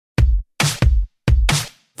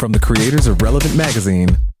From the creators of Relevant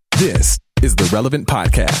Magazine, this is the Relevant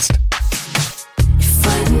Podcast. If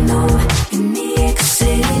I know in the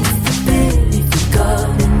exit, if I bet, if you got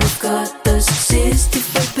and you've got does exist,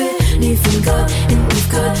 if I bet, if you got and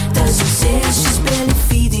you've got does exist, she's barely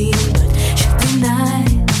feeding, but she denies.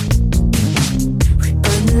 We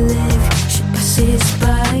burn the leg, she passes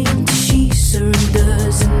by until she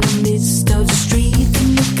surrenders in the midst of the street,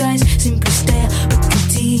 and the guys simply stare but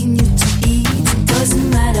continue to eat. It doesn't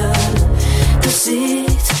matter, does it?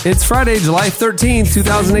 It's Friday, July 13th,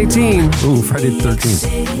 2018. Ooh, Friday the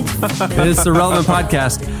 13th. It's the Relevant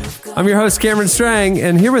Podcast. I'm your host, Cameron Strang,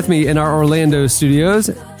 and here with me in our Orlando studios,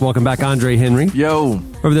 welcome back, Andre Henry. Yo.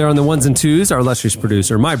 Over there on the ones and twos, our illustrious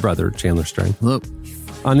producer, my brother, Chandler Strang. Hello.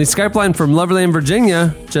 On the Skype line from Loverland,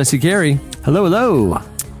 Virginia, Jesse Carey. Hello, hello.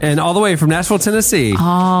 And all the way from Nashville, Tennessee,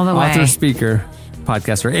 all the way, author, speaker,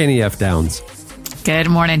 podcaster, Annie F. Downs. Good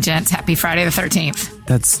morning, gents. Happy Friday the 13th.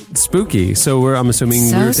 That's spooky. So I'm assuming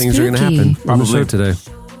So weird things are going to happen on the show today.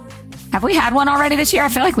 Have we had one already this year? I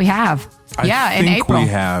feel like we have. I in think April. we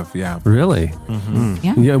have, yeah. Really? Mm-hmm.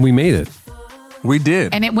 Yeah. Yeah, we made it. We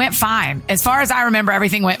did. And it went fine. As far as I remember,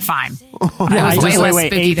 everything went fine. Yeah, It was way less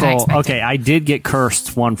spooky than I April. expected. Okay, I did get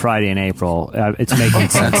cursed one Friday in April. It's making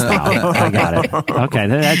sense now. I got it. Okay,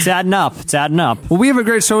 that's adding up. It's adding up. Well, we have a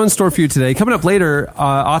great show in store for you today. Coming up later,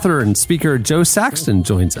 author and speaker Jo Saxton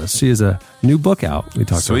joins us. She has a new book out we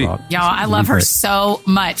talked about. Y'all, I love her so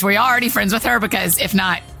much. We're already friends with her because if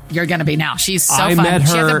not, you're going to be now. She's so I fun. met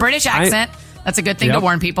She has her- a British accent. That's a good thing to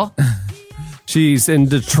warn people. She's in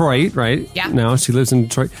Detroit, right? Yeah. Now she lives in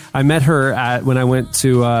Detroit. I met her when I went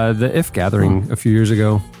to the IF gathering a few years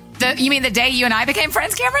ago. You mean the day you and I became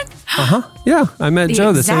friends, Cameron? Yeah, I met The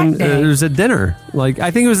Jo the same. exact day. It was a dinner.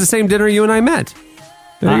 I think it was the same dinner you and I met.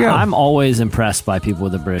 There you go. I'm always impressed by people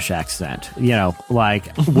with a British accent. You know,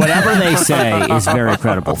 like whatever they say is very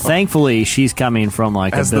credible. Thankfully, she's coming from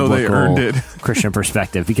like As a though they earned it. biblical Christian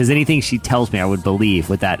perspective, because anything she tells me, I would believe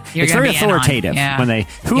with that. You're it's gonna very be in on. authoritative Yeah. when they.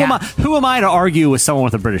 Yeah. Who am I to argue with someone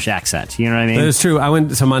with a British accent? You know what I mean? That is true. I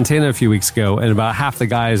went to Montana a few weeks ago, and about half the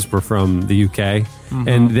guys were from the UK,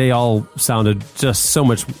 and they all sounded just so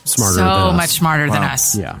much smarter than us. So much smarter than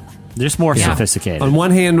us. Yeah, just more sophisticated. On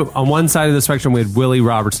one hand, on one side of the spectrum, we had Willie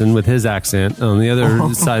Robertson with his accent. On the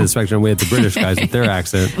other side of the spectrum, we had the British guys with their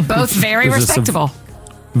accent. Both very It was just a respectable.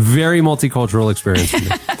 very multicultural experience for me.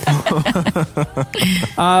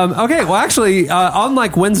 Okay, well, actually,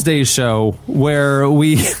 unlike Wednesday's show, where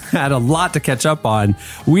we had a lot to catch up on,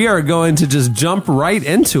 we are going to just jump right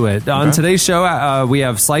into it. On today's show, we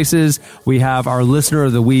have Slices, we have our Listener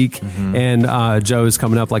of the Week, and Joe's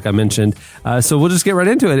coming up, like I mentioned. So we'll just get right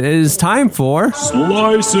into it. It is time for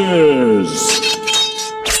Slices.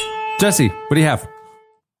 Jesse, what do you have?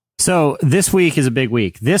 So this week is a big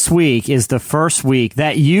week. This week is the first week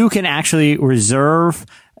that you can actually reserve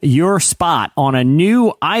your spot on a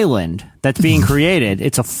new island that's being created.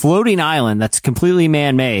 It's a floating island that's completely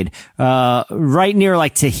man-made, right near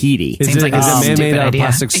like Tahiti. Is Seems it, like a is it man-made stupid out of idea.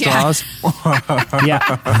 plastic Yeah. straws?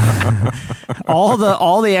 Yeah.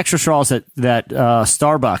 all the extra straws that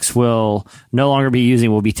Starbucks will no longer be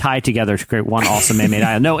using will be tied together to create one awesome man-made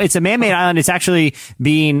island. No, it's a man-made island. It's actually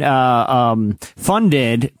being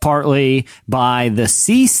funded partly by the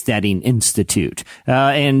Seasteading Institute.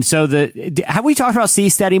 And so have we talked about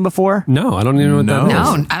seasteading before? No, I don't even know what that is.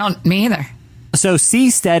 No, I don't. Me either. So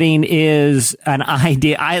seasteading is an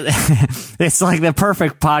idea. It's like the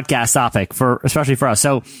perfect podcast topic especially for us.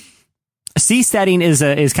 So seasteading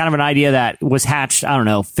is kind of an idea that was hatched, I don't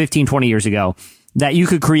know, 15, 20 years ago, that you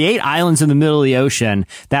could create islands in the middle of the ocean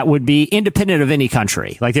that would be independent of any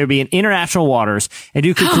country. Like there'd be in international waters, and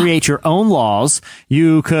you could create your own laws.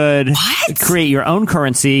 You could create your own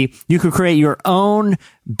currency. You could create your own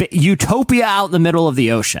utopia out in the middle of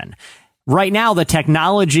the ocean. Right now, the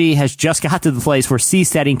technology has just got to the place where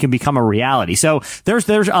seasteading can become a reality. So there's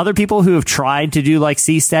other people who have tried to do like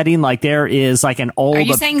seasteading. Like there is like an old. Are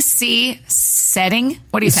you saying sea setting?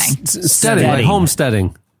 What are you saying? Steading, like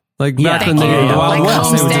homesteading. Like back in the Thank you. Wild Like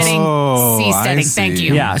West. they would just- homesteading, seasteading. I Thank see.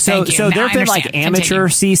 you. Yeah, so Thank you. there Now have been I like understand. amateur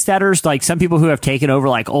Continue. seasteaders, like some people who have taken over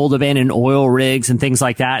like old abandoned oil rigs and things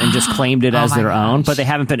like that and just claimed it as my their own, gosh. but they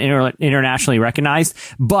haven't been internationally recognized.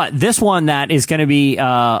 But this one that is going to be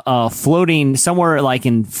floating somewhere like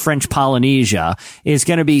in French Polynesia is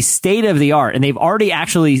going to be state of the art, and they've already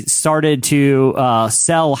actually started to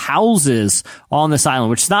sell houses on this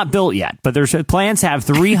island, which is not built yet, but there's plans to have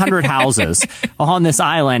 300 houses on this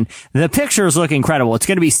island, The pictures look incredible. It's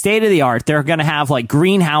going to be state of the art. They're going to have like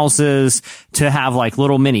greenhouses to have like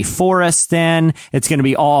little mini forests in. It's going to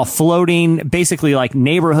be all floating, basically like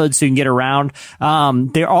neighborhoods so you can get around.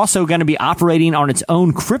 They're also going to be operating on its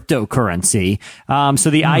own cryptocurrency. So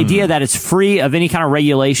the idea that it's free of any kind of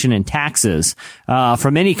regulation and taxes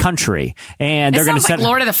from any country. And they're going to set like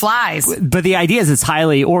Lord of the Flies. But the idea is it's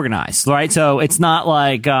highly organized, right? So it's not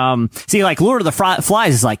like, like Lord of the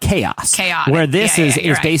Flies is like chaos. Chaotic. Where this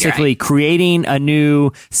is basically creating a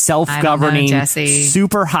new self-governing,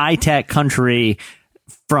 super high-tech country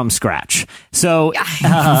from scratch. So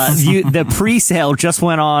the pre-sale just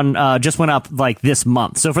went up like this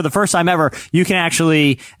month. So for the first time ever, you can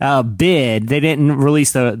actually bid. They didn't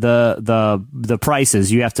release the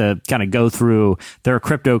prices. You have to kind of go through their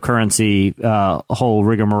cryptocurrency whole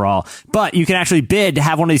rigmarole. But you can actually bid to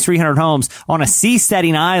have one of these 300 homes on a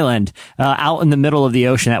seasteading island out in the middle of the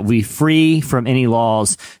ocean that will be free from any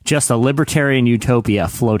laws. Just a libertarian utopia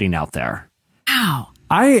floating out there. Wow.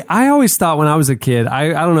 I always thought when I was a kid,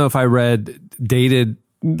 I don't know if I read dated,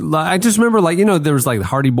 I just remember like, there was like the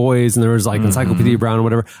Hardy Boys and there was like Encyclopedia Brown or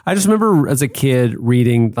whatever. I just remember as a kid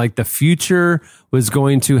reading like the future was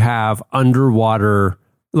going to have underwater,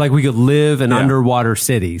 like we could live in underwater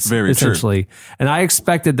cities, very essentially. True. And I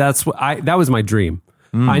expected that was my dream.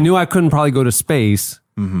 I knew I couldn't probably go to space.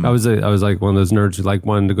 I was like one of those nerds who like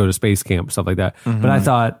wanted to go to space camp, stuff like that. But I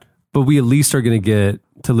thought, but we at least are going to get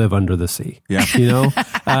to live under the sea. Yeah.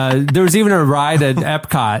 There was even a ride at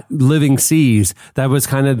Epcot, Living Seas, that was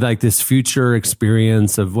kind of like this future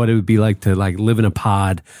experience of what it would be like to like live in a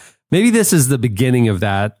pod. Maybe this is the beginning of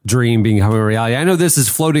that dream becoming a reality. I know this is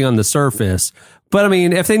floating on the surface, but I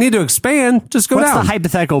mean, if they need to expand, just go down. What's the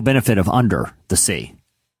hypothetical benefit of under the sea?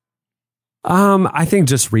 I think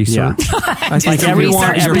just research. Yeah. I think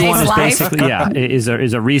everyone is basically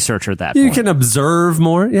is a researcher at that point. You can observe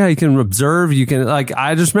more. Yeah, you can observe. You can like.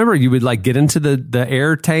 I just remember you would like get into the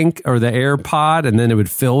air tank or the air pod, and then it would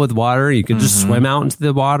fill with water. You could just swim out into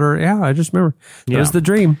the water. Yeah, I just remember that was the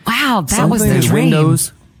dream. Wow, that was the dream.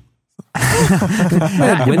 Windows.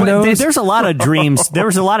 Windows. There's a lot of dreams. There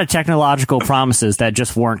was a lot of technological promises that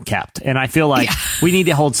just weren't kept, and I feel like we need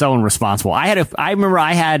to hold someone responsible. I remember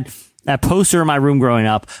I had a poster in my room growing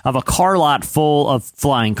up of a car lot full of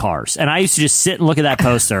flying cars. And I used to just sit and look at that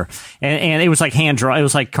poster and it was like hand drawn. It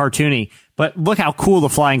was like cartoony, but look how cool the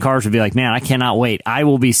flying cars would be. Like, man, I cannot wait. I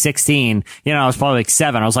will be 16. I was probably like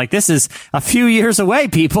 7. I was like, this is a few years away,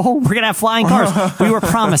 people. We're going to have flying cars. We were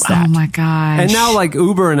promised that. Oh my gosh. And now like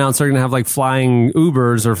Uber announced they're going to have like flying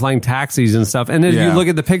Ubers or flying taxis and stuff. And then you look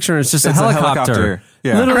at the picture and it's just a helicopter.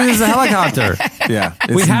 Yeah. Literally, it's a helicopter. Yeah.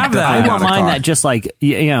 We have that. I don't mind that just like,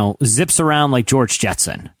 zips around like George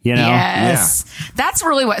Jetson, Yes. Yeah. That's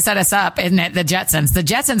really what set us up, isn't it? The Jetsons. The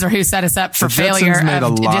Jetsons are who set us up for failure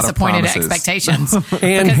of disappointed expectations.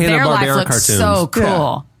 And Hanna-Barbera cartoons. So cool.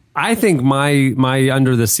 Yeah. I think my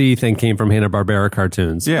Under the Sea thing came from Hanna-Barbera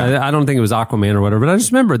cartoons. Yeah. I don't think it was Aquaman or whatever, but I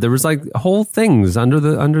just remember there was like whole things under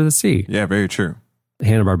the sea. Yeah, very true.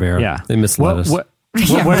 Hanna-Barbera. Yeah. They misled us. What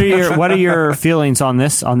are your feelings on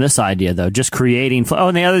this idea though? Just creating.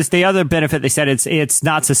 And the other benefit they said it's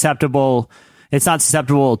not susceptible. It's not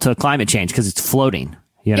susceptible to climate change because it's floating.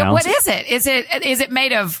 What is it? Is it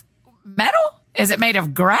made of metal? Is it made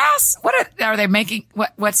of grass? What are they making?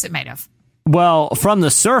 What's it made of? Well, from the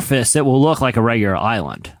surface, it will look like a regular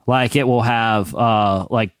island. Like it will have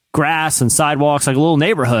like grass and sidewalks, like a little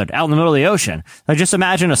neighborhood out in the middle of the ocean. Like just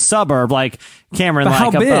imagine a suburb, like Cameron,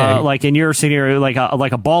 like in your city, like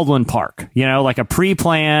a Baldwin Park, like a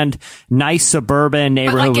pre-planned, nice suburban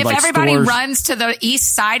neighborhood. But with if everybody stores. Runs to the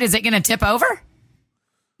east side, is it going to tip over?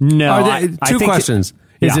 No. Two questions.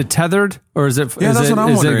 Is it tethered or is it going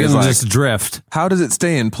to just drift? How does it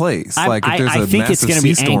stay in place? If there's a massive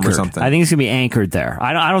seastorm or something. I think it's going to be anchored there.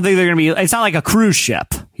 I don't think they're going to be. It's not like a cruise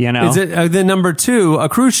ship, Is it then number two? A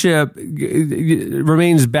cruise ship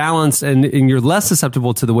remains balanced and you're less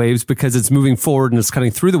susceptible to the waves because it's moving forward and it's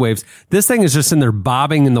cutting through the waves. This thing is just in there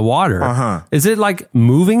bobbing in the water. Is it like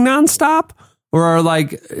moving nonstop? Or are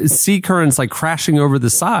like sea currents like crashing over the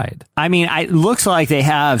side? I mean, it looks like they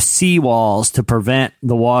have seawalls to prevent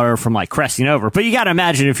the water from like cresting over. But you got to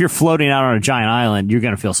imagine if you're floating out on a giant island, you're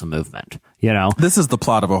going to feel some movement. This is the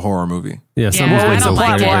plot of a horror movie. I don't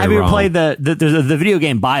like it. Have you ever played the video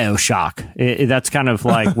game BioShock? That's kind of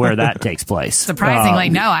like where that takes place.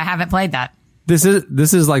 Surprisingly, no, I haven't played that. This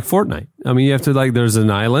is like Fortnite. I mean, you have to like, there's an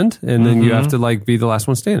island and then you have to like be the last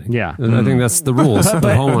one standing. Yeah. I think that's the rules of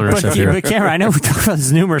homeownership here. But Cameron, I know we've talked about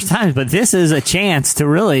this numerous times, but this is a chance to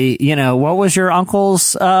really, what was your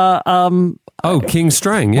uncle's, Oh, King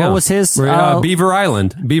Strang. Yeah. What was his? Beaver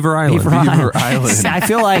Island. Beaver Island. I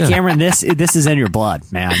feel like, Cameron, this is in your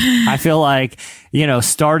blood, man. I feel like,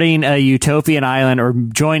 starting a utopian island or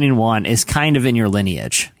joining one is kind of in your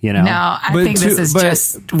lineage, No, I think this is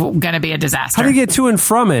just going to be a disaster. How do you get to and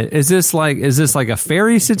from it? Is this like a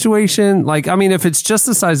ferry situation? Like, I mean, if it's just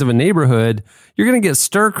the size of a neighborhood, you're going to get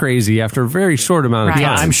stir crazy after a very short amount of time.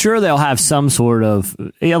 Yeah, I'm sure they'll have some sort of,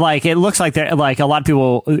 like, it looks like they're like a lot of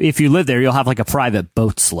people, if you live there, you'll have like a private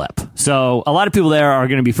boat slip. So a lot of people there are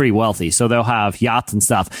going to be pretty wealthy. So they'll have yachts and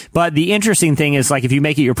stuff. But the interesting thing is, like, if you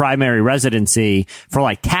make it your primary residency for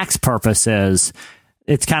like tax purposes,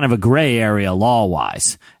 it's kind of a gray area law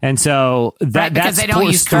wise. And so because they don't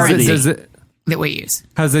use currency that we use.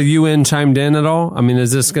 Has the UN chimed in at all? I mean,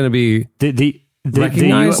 is this going to be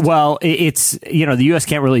recognized? It's, the U.S.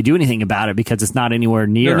 can't really do anything about it because it's not anywhere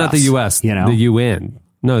near us. Not the U.S., the UN.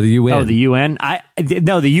 No, the UN. Oh, the UN.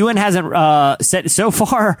 The UN hasn't said so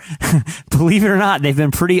far. Believe it or not, they've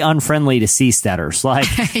been pretty unfriendly to seasteaders. Like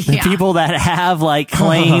the people that have like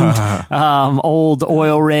claimed old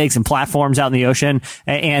oil rigs and platforms out in the ocean,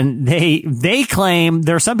 and they claim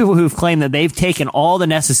there are some people who've claimed that they've taken all the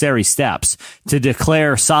necessary steps to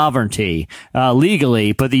declare sovereignty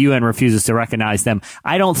legally, but the UN refuses to recognize them.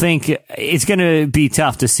 I don't think it's going to be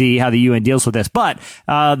tough to see how the UN deals with this, but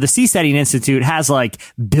the Seasteading Institute has like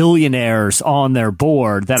billionaires on their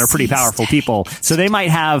board that are pretty powerful people. So they might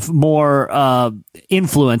have more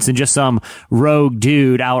influence than just some rogue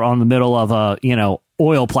dude out on the middle of a,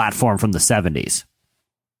 oil platform from the 70s.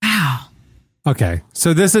 Wow. Okay.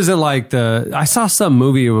 So this isn't like I saw some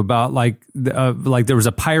movie about like there was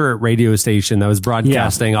a pirate radio station that was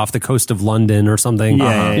broadcasting off the coast of London or something.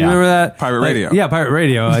 Yeah. You remember that? Pirate radio. Yeah, pirate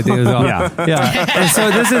radio. I think it was yeah. And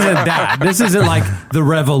so this isn't that. This isn't like the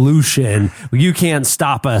revolution. You can't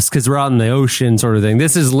stop us because we're out in the ocean sort of thing.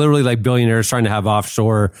 This is literally like billionaires trying to have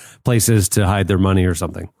offshore places to hide their money or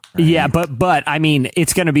something. Yeah, but I mean,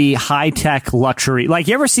 it's going to be high tech luxury. Like,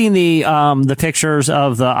 you ever seen the pictures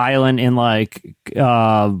of the island in like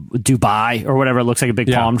Dubai or whatever? It looks like a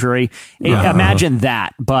big palm tree. Imagine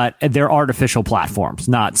that, but they're artificial platforms,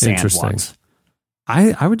 not sand ones.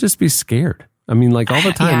 I would just be scared. I mean, like all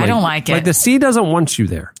the time. I don't like it. Like the sea doesn't want you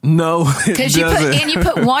there. No, because you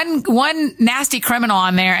put one nasty criminal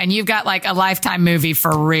on there, and you've got like a Lifetime movie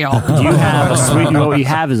for real. You have what you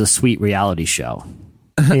have is a sweet reality show.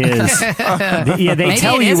 They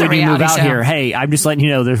tell you when you move out here, hey, I'm just letting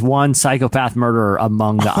you know there's one psychopath murderer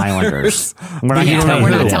among the islanders. We're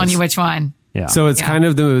not telling you which one. Yeah. So it's kind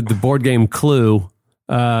of the board game Clue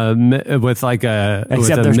with like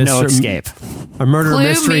except there's no escape. A murder Clue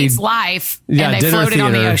mystery meets Life, and they floated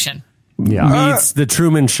on the ocean. Yeah. Meets The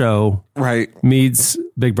Truman Show. Right. Meets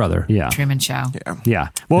Big Brother. Yeah. Truman Show. Yeah.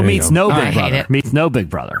 Well, meets no Big Brother. Meets no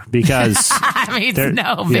Big Brother because meets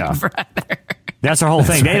no Big Brother. That's their whole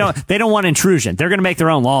thing. They don't want intrusion. They're going to make their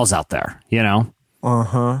own laws out there, Goodness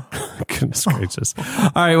gracious.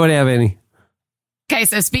 All right, what do you have, Annie? Okay,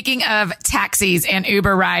 so speaking of taxis and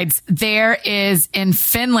Uber rides, in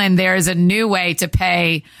Finland, there is a new way to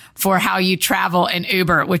pay for how you travel in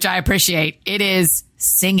Uber, which I appreciate. It is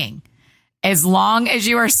singing. As long as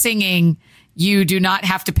you are singing, you do not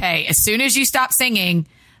have to pay. As soon as you stop singing,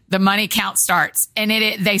 the money count starts. And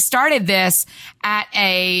they started this at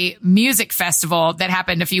a music festival that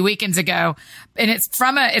happened a few weekends ago. And it's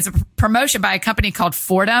a promotion by a company called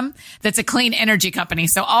Fordham that's a clean energy company.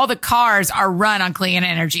 So all the cars are run on clean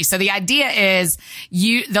energy. So the idea is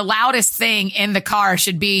the loudest thing in the car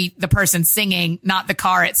should be the person singing, not the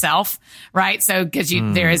car itself, right? So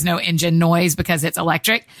there is no engine noise because it's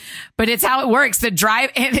electric, but it's how it works. The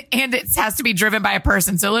drive and it has to be driven by a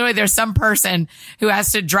person. So literally there's some person who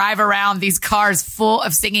has to drive around these cars full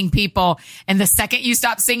of singing people. And the second you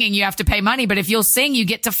stop singing, you have to pay money. But if you'll sing, you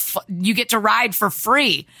get to ride for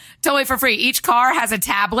free, totally for free. Each car has a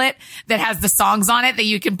tablet that has the songs on it that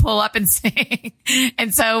you can pull up and sing.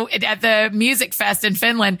 And so at the Music Fest in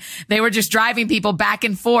Finland, they were just driving people back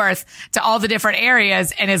and forth to all the different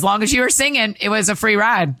areas. And as long as you were singing, it was a free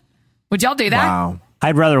ride. Would y'all do that? Wow.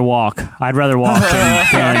 I'd rather walk than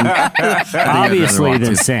obviously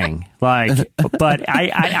than sing. Like, but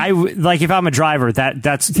I like if I'm a driver,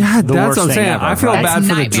 that's the worst what I'm thing saying. ever. I feel bad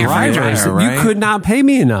for the drivers. Right? You could not pay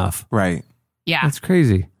me enough. Right. Yeah. That's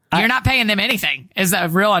crazy. You're not paying them anything is the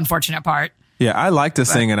real unfortunate part. Yeah, I like to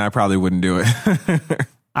sing, and I probably wouldn't do it.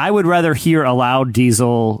 I would rather hear a loud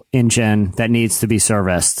diesel engine that needs to be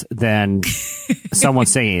serviced than someone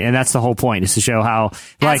singing. And that's the whole point, is to show how,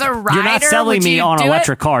 like, as a rider, you're not selling me on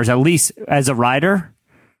electric cars, at least as a rider.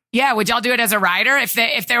 Yeah, would y'all do it as a rider? If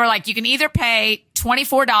they were like, you can either pay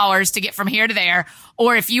 $24 to get from here to there,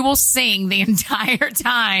 or if you will sing the entire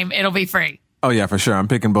time, it'll be free. Oh yeah, for sure. I'm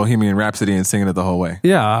picking Bohemian Rhapsody and singing it the whole way.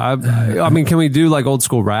 Yeah, I mean, can we do like old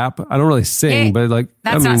school rap? I don't really sing, but like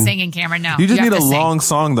that's I mean, not singing, Cameron. No, You just need have a to sing. long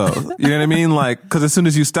song though. You know what I mean? Like, because as soon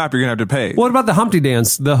as you stop, you're gonna have to pay. What about the Humpty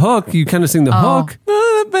Dance? The hook, you kind of sing the hook.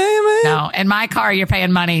 No, in my car, you're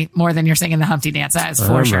paying money more than you're singing the Humpty Dance. That is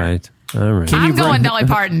for All sure. right. All right. I'm going Dolly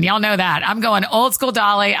Parton. Y'all know that. I'm going old school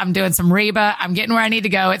Dolly. I'm doing some Reba. I'm getting where I need to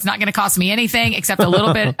go. It's not going to cost me anything except a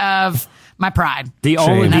little bit of my pride. The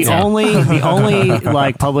only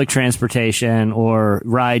like public transportation or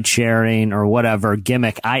ride sharing or whatever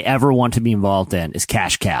gimmick I ever want to be involved in is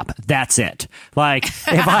cash cab. That's it. Like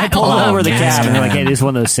if I pull over the cab and they're like, "Hey, this is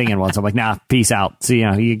one of those singing ones," I'm like, "Nah, peace out." So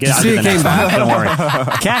you get out of the next one. Don't worry.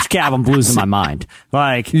 Cash cab, I'm losing my mind.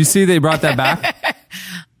 Like You see, they brought that back.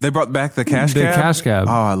 They brought back the cash The cab? cash cab.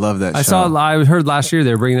 Oh, I love that show. I heard last year they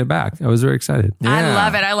were bringing it back. I was very excited. I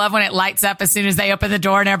love it. I love when it lights up as soon as they open the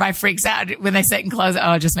door and everybody freaks out when they sit and close it.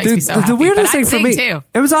 Oh, it just makes me so happy. The weirdest But thing I'd for sing me, too.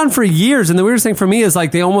 it was on for years, and the weirdest thing for me is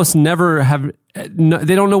like they almost never have. No,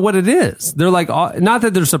 they don't know what it is. They're like, not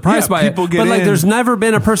that they're surprised by it, people but get like, in. there's never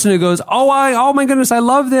been a person who goes, "Oh my goodness, I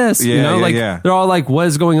love this." Yeah, you know, yeah, like yeah. they're all like, "What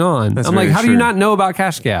is going on?" That's I'm like, very "How do you true. not know about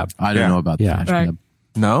Cash Cab?" I don't know about the cash Right. cab.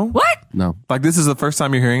 No? What? No. Like this is the first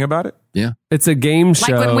time you're hearing about it? Yeah. It's a game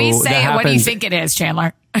show. Like when we say that it, what do you happens- think it is,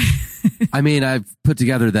 Chandler? I mean, I've put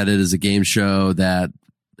together that it is a game show that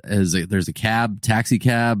there's a taxi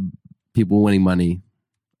cab, people winning money.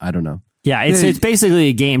 I don't know. Yeah, it's basically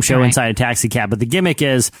a game show Right. inside a taxi cab, but the gimmick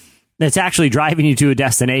is it's actually driving you to a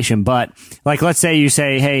destination. But like, let's say you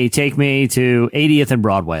say, "Hey, take me to 80th and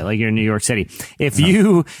Broadway," like you're in New York City. If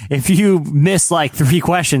you miss like 3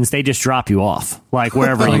 questions, they just drop you off, like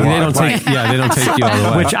wherever you Like, are. they don't take. Yeah, they don't take you all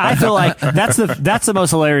the way. Which I feel like that's the most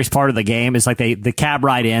hilarious part of the game is like the cab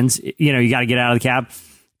ride ends. You know, you got to get out of the cab.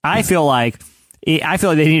 I feel like they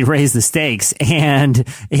need to raise the stakes, and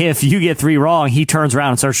if you get 3 wrong, he turns around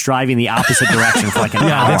and starts driving the opposite direction for like an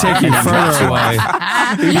hour. they take you further away.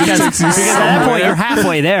 because at that point you're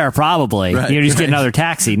halfway there, probably. Right, You just get right. another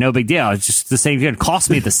taxi, no big deal. It's just the same. It cost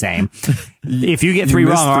me the same. If you get 3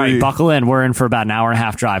 missed wrong, all right, 3. buckle in. We're in for about an hour and a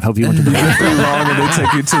half drive. Hope you went to the bathroom. Too long and they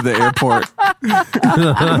take you to the airport.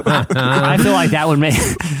 I feel like that would make.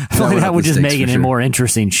 I feel like that would just make it a more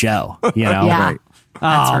interesting show. You know. Yeah. Right.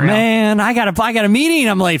 Oh real. man, I got a meeting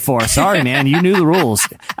I'm late for. Sorry, man. You knew the rules.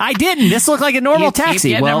 I didn't. This looked like a normal You keep taxi.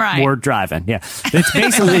 getting Well, them right. we're driving. Yeah. It's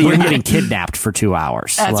basically you're getting kidnapped for 2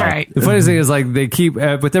 hours. That's Like, right. The funniest thing is like they keep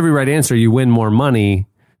with every right answer, you win more money,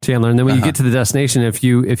 Chandler. And then when you get to the destination, if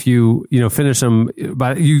you finish them,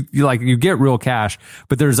 but you get real cash.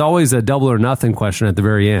 But there's always a double or nothing question at the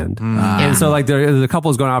very end. And so like there's a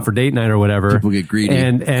couple's going out for date night or whatever. People get greedy.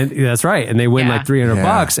 and that's right. And they win Yeah. like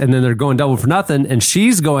 $300, and then they're going double for nothing. And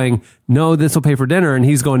she's going, "No, this will pay for dinner," and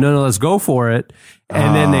he's going, "No, let's go for it."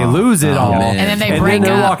 And then they lose it all, man. And then they and break then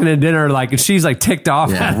they're up. walking to dinner like, and she's like ticked off.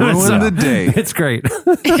 Yeah, at ruin herself. the day. It's great.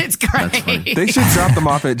 It's great. They should drop them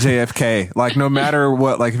off at JFK. Like no matter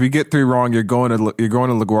what, like if you get 3 wrong, you're going to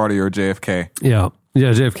LaGuardia or JFK. Yeah,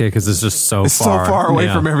 JFK, because it's just so It's far. so far away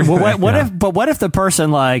Yeah. from everything. Well, what if the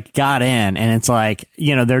person like got in and it's like,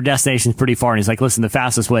 you know, their destination's pretty far and he's like, "Listen, the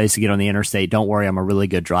fastest way is to get on the interstate. Don't worry, I'm a really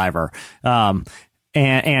good driver.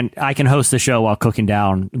 And I can host the show while cooking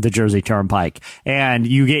down the Jersey Turnpike." And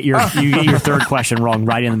you get your 3rd question wrong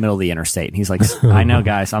right in the middle of the interstate. And he's like, "I know,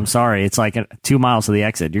 guys, I'm sorry. It's like 2 miles to the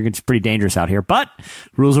exit. It's pretty dangerous out here, but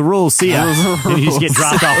rules are rules. See ya." And you just get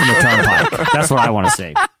dropped off in the turnpike. That's what I want to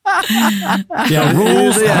see. Yeah,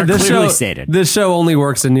 rules are this clearly show, stated. This show only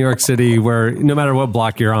works in New York City, where no matter what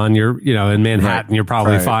block you're on, you're in Manhattan, you're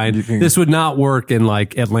probably Right. fine. You can- This would not work in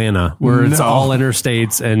like Atlanta, where it's No. all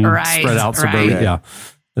interstates and Right, spread out right. suburban. Yeah,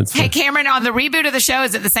 that's Hey, Cameron, on the reboot of the show,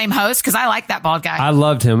 is it the same host? Because I like that bald guy. I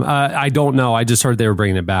loved him. I don't know. I just heard they were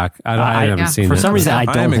bringing it back. I haven't yeah. seen For it. some reason, I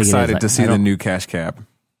don't I am think it is. excited to see I the don't- new cash cab.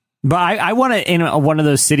 But I want to in one of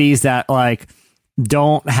those cities that like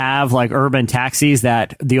don't have like urban taxis,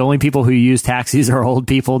 that the only people who use taxis are old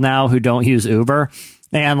people now who don't use Uber.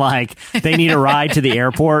 And like they need a ride to the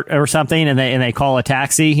airport or something, and they call a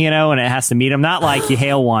taxi, you know, and it has to meet them. Not like you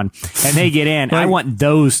hail one and they get in. I want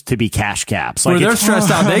those to be cash cabs. Where Like they're it's-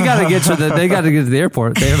 stressed out. They got to get to the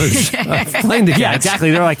airport. They have a plane to catch. Yeah,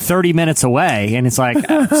 exactly. They're like 30 minutes away, and it's like,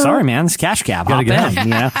 sorry, man, it's cash cab. Hop Gotta in. get You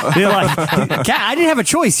know, they're like, I didn't have a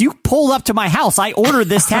choice. You pulled up to my house. I ordered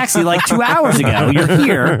this taxi like 2 hours ago. You're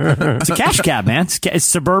here. It's a cash cab, man. It's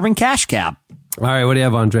suburban cash cab. All right, what do you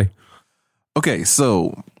have, Andre? Okay,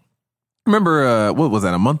 so Remember, what was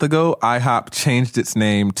that, a month ago? IHOP changed its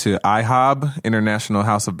name to IHOB, International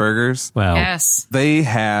House of Burgers. Well, Yes. They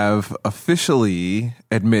have officially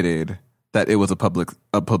admitted that it was a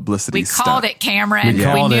publicity We stunt. called it, Cameron. We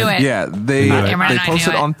called knew it. it. Yeah, they Cameron and I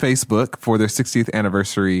posted knew it. on Facebook for their 60th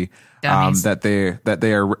anniversary Dummies. that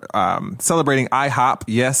they are celebrating IHOP.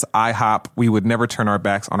 Yes, IHOP. We would never turn our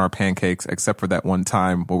backs on our pancakes except for that one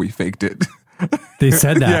time where we faked it. they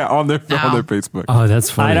said that. Yeah, on their Facebook. Oh, that's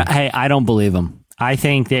funny. I don't believe them. I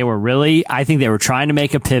think they were trying to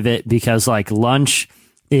make a pivot because like lunch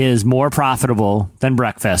is more profitable than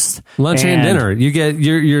breakfast. Lunch and dinner.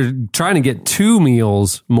 You're trying to get 2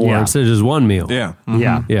 meals more Yeah. instead of just 1 meal. Yeah.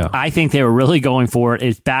 Yeah. Yeah. I think they were really going for it.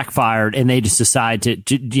 It backfired and they just decided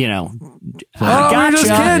to, We were gotcha. just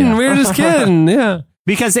kidding. We were just kidding. Yeah.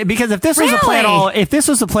 Because if this was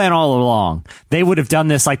the plan all along, they would have done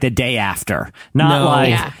this like the day after, not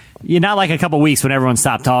not like a couple weeks when everyone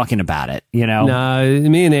stopped talking about it. No,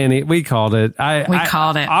 me and Annie, we called it. We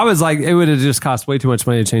called it. I was like, it would have just cost way too much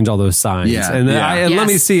money to change all those signs. Yeah. And then Yeah. let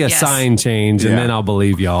me see a Yes. sign change, and Yeah. then I'll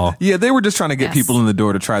believe y'all. Yeah, they were just trying to get Yes. people in the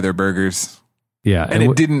door to try their burgers. Yeah, And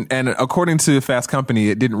it didn't, and according to Fast Company,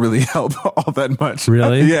 it didn't really help all that much.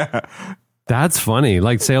 Really? Yeah. That's funny.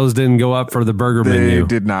 Like sales didn't go up for the burger They menu.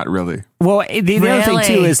 did not really. Well, the other thing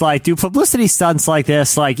too Really? is like, do publicity stunts like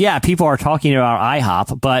this, like, yeah, people are talking about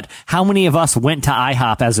IHOP, but how many of us went to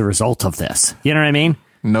IHOP as a result of this? You know what I mean?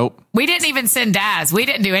 Nope. We didn't even send Daz. We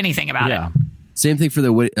didn't do anything about it. Same thing for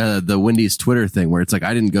the Wendy's Twitter thing, where it's like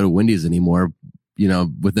I didn't go to Wendy's anymore,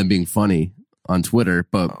 with them being funny on Twitter,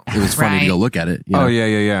 but it was funny to Right. go look at it. you know? Oh,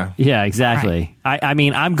 yeah. Yeah, exactly. I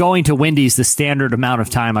mean, I'm going to Wendy's the standard amount of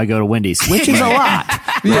time I go to Wendy's, which is a lot.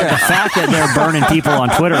 But the fact that they're burning people on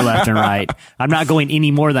Twitter left and right, I'm not going any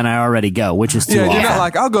more than I already go, which is too Yeah, you're often. not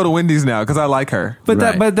like, I'll go to Wendy's now because I like her. But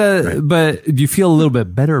Right. but you feel a little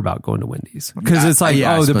bit better about going to Wendy's because it's like,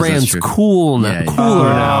 Yeah, I oh, the suppose that's brand's true. cool now, Yeah, yeah. cooler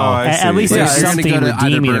Oh, now. I see. At least Yeah, there's If you're something gonna go to either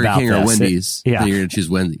redeeming Burger about King or this. Wendy's, Yeah. then you're gonna choose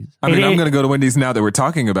Wendy's. I mean, I'm it- going to go to Wendy's now that we're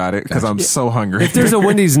talking about it because I'm so hungry. If there's a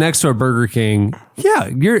Wendy's next to a Burger King, yeah,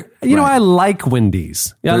 I like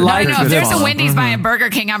Wendy's. Yeah, I No, like No, if there's a this. Wendy's by a Burger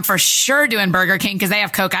King, I'm for sure doing Burger King because they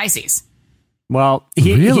have Coke Ices. Well,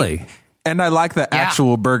 Really? and I like the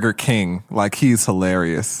actual Burger King. Like, he's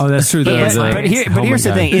hilarious. Oh, that's true. But here's Oh my the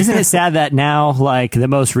God. thing. Isn't it sad that now, like, the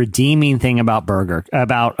most redeeming thing about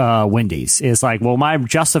Wendy's is like, well, my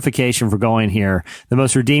justification for going here, the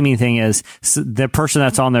most redeeming thing is the person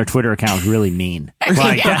that's on their Twitter account is really mean.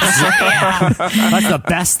 Like, that's the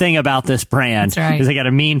best thing about this brand. That's right. Is they got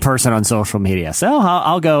a mean person on social media. So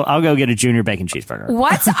I'll go get a junior bacon cheeseburger.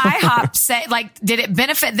 What's IHOP say? Like, did it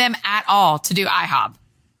benefit them at all to do IHOP?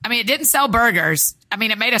 I mean, it didn't sell burgers. I mean,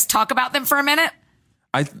 it made us talk about them for a minute.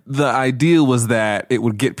 The idea was that it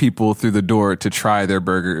would get people through the door to try their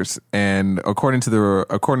burgers, and according to the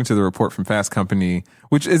report from Fast Company,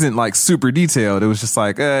 which isn't like super detailed, it was just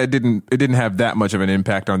like it didn't have that much of an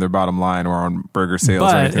impact on their bottom line or on burger sales.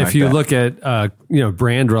 or But anything if like you that. look at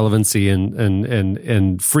brand relevancy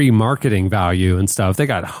and free marketing value and stuff, they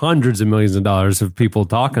got hundreds of millions of dollars of people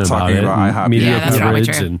talking about it, about and IHOP. media Yeah, that's probably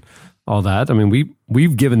coverage true. and all that. I mean,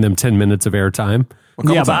 we've given them 10 minutes of airtime.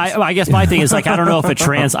 Yeah, but I guess my thing is like I don't know if it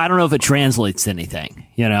translates to anything.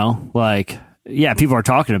 Like yeah, people are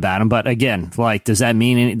talking about them, but again, like does that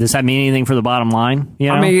mean anything for the bottom line?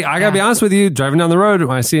 I mean, I gotta be honest with you. Driving down the road,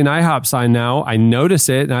 when I see an IHOP sign now, I notice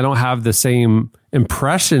it, and I don't have the same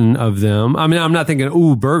impression of them. I mean, I'm not thinking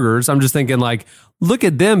ooh burgers. I'm just thinking like, look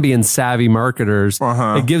at them being savvy marketers.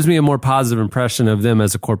 It gives me a more positive impression of them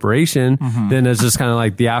as a corporation than as just kind of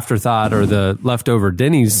like the afterthought or the leftover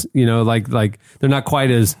Denny's. Like they're not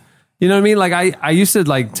quite as, you know what I mean? Like I used to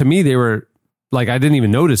like, to me they were like, I didn't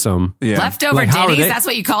even notice them. yeah. Leftover Like, how are Denny's, they- that's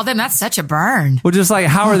what you call them? That's such a burn. Well, just like,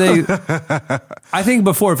 how are they? I think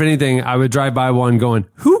before, if anything, I would drive by one going,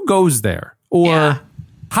 who goes there? Or Yeah.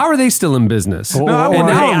 how are they still in business? Or, and or,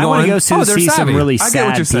 now hey, I'm I want going, to go see oh, they're some savvy. really I get what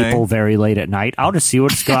sad you're saying. people very late at night. I'll just see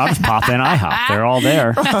what's going on. I'll just pop in IHOP. They're all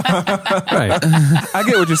there. Right. I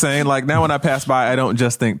get what you're saying. Like now, when I pass by, I don't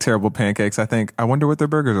just think terrible pancakes. I think I wonder what their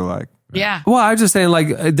burgers are like. Yeah. Well, I was just saying, like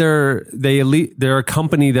they're a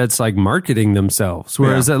company that's like marketing themselves,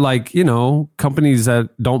 whereas Yeah. that like companies that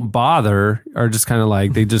don't bother are just kind of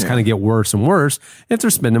like they just kind of get worse and worse. If they're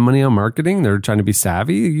spending money on marketing, they're trying to be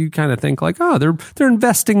savvy. You kind of think like, oh, they're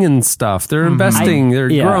investing in stuff. They're investing. They're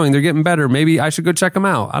yeah. growing. They're getting better. Maybe I should go check them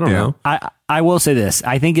out. I don't know. I will say this.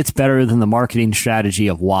 I think it's better than the marketing strategy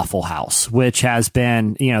of Waffle House, which has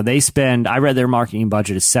been, I read their marketing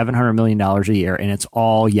budget is $700 million a year, and it's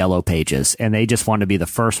all yellow pages. And they just want to be the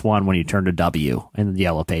first one when you turn to W in the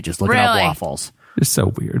yellow pages, looking up Really? waffles. It's so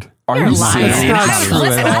weird. Are You're you lying. serious? That's not true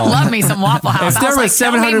Listen, at I all. love me some Waffle House. If there I was was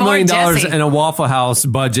like, tell me $700 more, million Jesse. in a Waffle House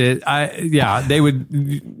budget, they would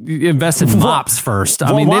invest in mops first.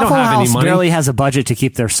 I mean, they don't Waffle have House any money. barely has a budget to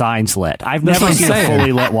keep their signs lit. I've That's never what I'm seen saying. a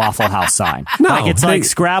fully lit Waffle House sign. No, like it's they- like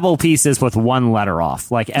Scrabble pieces with one letter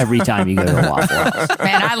off. Like every time you go to a Waffle House.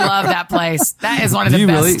 Man, I love that place. That is one of Do the you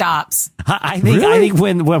best really? stops. I think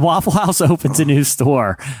when Waffle House opens a new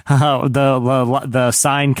store, the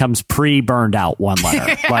sign comes pre-burned out one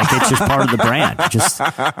letter. Like it's just part of the brand. Just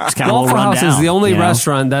kind of Waffle run House down, is the only you know?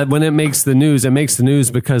 restaurant that when it makes the news, it makes the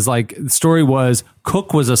news because like the story was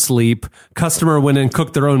cook was asleep, customer went and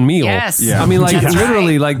cooked their own meal. Yes. Yeah. I mean, like That's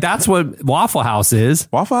literally, right. like that's what Waffle House is.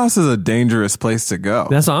 Waffle House is a dangerous place to go.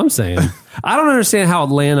 That's what I'm saying. I don't understand how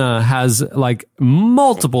Atlanta has like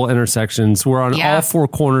multiple intersections where on Yeah. all four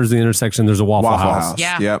corners of the intersection there's a Waffle, Waffle House. House.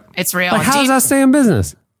 Yeah. Yep. It's real. Like, how Do does you- that stay in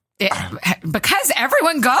business? because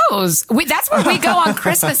everyone goes. That's where we go on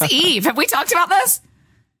Christmas Eve. Have we talked about this?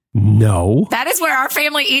 No. That is where our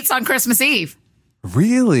family eats on Christmas Eve.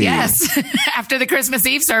 Really? Yes. After the Christmas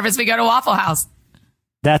Eve service, we go to Waffle House.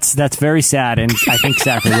 That's very sad, and I think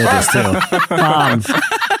sacrilegious too.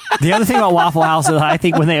 The other thing about Waffle House is I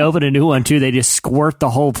think when they open a new one too, they just squirt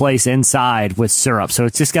the whole place inside with syrup, so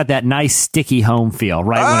it's just got that nice sticky home feel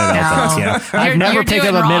right when it opens. You know, I've never you're picked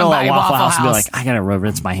doing up a wrong middle by at Waffle Waffle House and be House. like, I gotta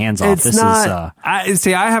rinse my hands off. It's This not. is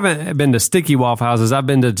I haven't been to sticky Waffle Houses. I've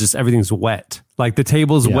been to just everything's wet. Like the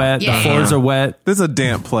table's wet, Yeah. the floors are wet. This is a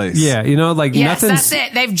damp place. Yeah, you know, like Yes, nothing's. that's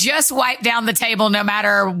it. They've just wiped down the table no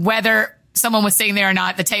matter whether someone was sitting there or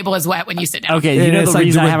not. The table is wet when you sit down. okay. Yeah, You know it's the like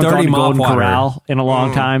reason I with haven't dirty gone to mop Golden water. Corral in a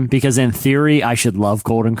long time, because in theory I should love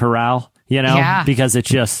Golden Corral. You know, Yeah. because it's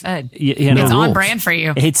just Good. you know, It's on rules. brand for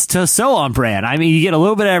you. It's so on brand. I mean, you get a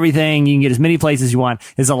little bit of everything. You can get as many places you want.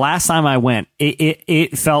 Is the last time I went,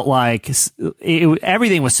 it felt like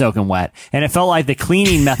everything was soaking wet, and it felt like the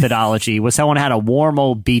cleaning methodology was someone had a warm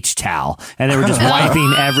old beach towel, and they were just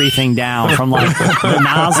wiping everything down from like the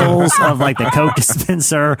nozzles of like the Coke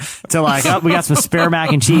dispenser to like, oh, we got some spare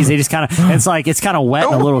mac and cheese. They just kind of, it's kind of wet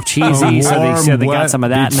and a little cheesy, so they warm, got some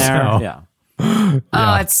of that in wet there. beach towel. Yeah. Oh,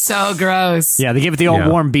 it's so gross. Yeah, they give it the old Yeah.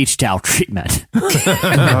 warm beach towel treatment.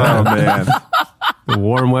 Oh man. The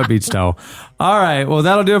warm wet beach towel. All right, well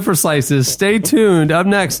that'll do it for Slices. Stay tuned. Up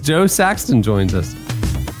next, Joe Saxton joins us. I'll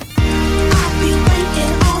be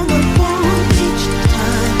waiting on the warmth each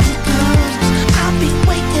time it comes. I'll be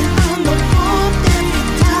waiting on the warmth every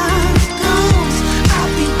time it comes.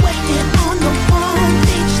 I'll be waiting on the warmth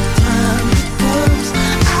each time it comes.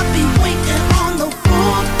 I'll be waiting on the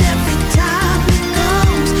warmth every time it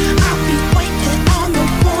comes. I'll be waiting on the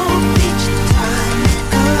warmth each time it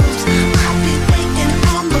comes. I'll be waiting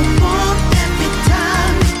on the warmth every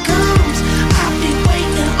time it comes. I'll be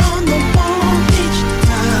waiting on the warmth each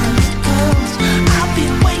time it comes. I'll be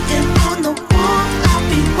waiting on the warmth. I'll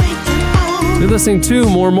be waiting on. You're listening to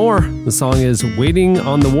More. The song is Waiting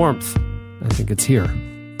on the Warmth. I think it's here,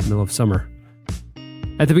 middle of summer.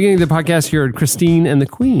 At the beginning of the podcast, you heard Christine and the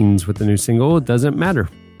Queens with the new single, Doesn't Matter.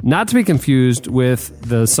 Not to be confused with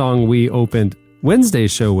the song we opened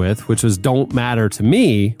Wednesday's show with, which was Don't Matter to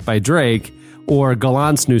Me by Drake, or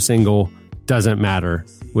Gallant's new single, Doesn't Matter,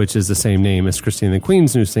 which is the same name as Christine and the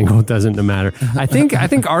Queen's new single, Doesn't Matter. I think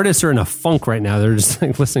artists are in a funk right now. They're just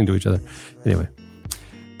like listening to each other. Anyway.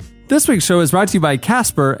 This week's show is brought to you by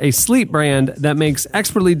Casper, a sleep brand that makes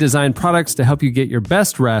expertly designed products to help you get your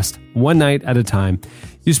best rest one night at a time.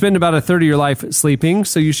 You spend about a third of your life sleeping,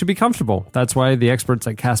 so you should be comfortable. That's why the experts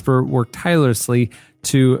at Casper work tirelessly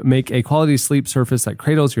to make a quality sleep surface that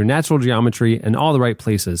cradles your natural geometry in all the right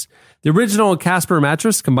places. The original Casper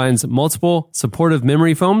mattress combines multiple supportive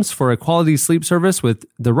memory foams for a quality sleep surface with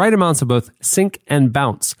the right amounts of both sink and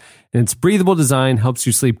bounce. And its breathable design helps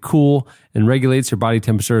you sleep cool and regulates your body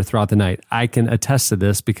temperature throughout the night. I can attest to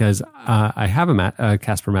this because I have a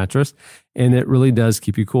Casper mattress, and it really does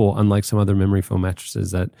keep you cool, unlike some other memory foam mattresses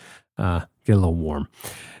that get a little warm.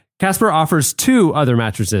 Casper offers two other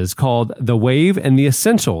mattresses called the Wave and the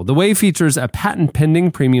Essential. The Wave features a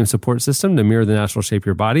patent-pending premium support system to mirror the natural shape of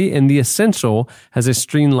your body, and the Essential has a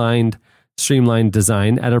streamlined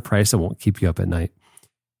design at a price that won't keep you up at night.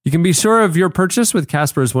 You can be sure of your purchase with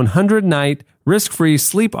Casper's 100-night risk-free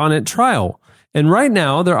Sleep On It trial. And right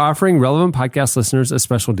now, they're offering Relevant Podcast listeners a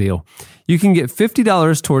special deal. You can get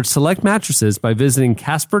 $50 towards select mattresses by visiting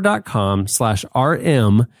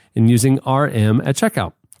casper.com/RM and using RM at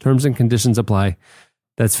checkout. Terms and conditions apply.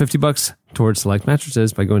 That's $50 towards select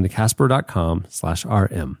mattresses by going to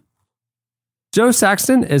casper.com/RM. Joe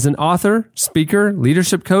Saxton is an author, speaker,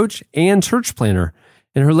 leadership coach, and church planner.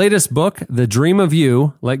 In her latest book, The Dream of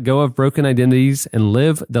You, Let Go of Broken Identities and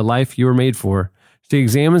Live the Life You Were Made For, She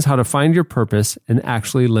examines how to find your purpose and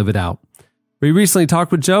actually live it out. We recently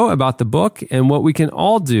talked with Joe about the book and what we can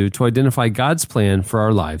all do to identify God's plan for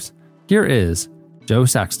our lives. Here is Joe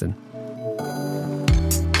Saxton.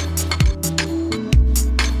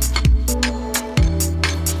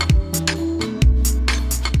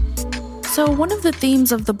 So one of the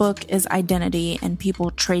themes of the book is identity and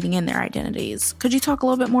people trading in their identities. Could you talk a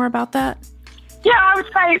little bit more about that? Yeah, I would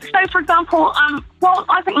say, so for example,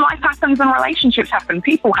 I think life happens and relationships happen,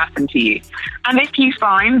 people happen to you. And if you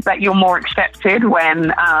find that you're more accepted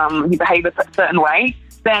when you behave a certain way,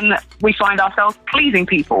 then we find ourselves pleasing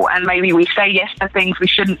people. And maybe we say yes to things we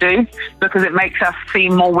shouldn't do because it makes us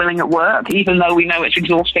seem more willing at work, even though we know it's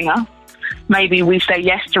exhausting us. Maybe we say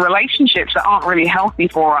yes to relationships that aren't really healthy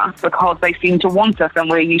for us because they seem to want us and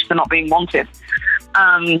we're used to not being wanted.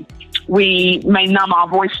 We may numb our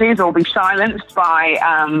voices or be silenced by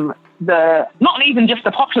not even just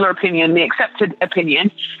the popular opinion, the accepted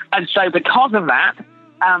opinion. And so because of that,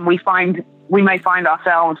 we may find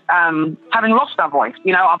ourselves having lost our voice,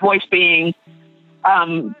 our voice being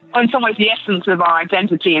in some ways the essence of our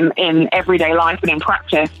identity in everyday life and in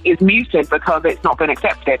practice is muted because it's not been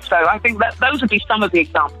accepted. So I think that those would be some of the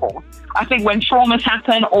examples. I think when traumas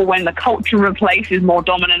happen or when the culture of place is more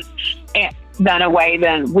dominant than a way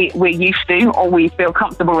than we're used to or we feel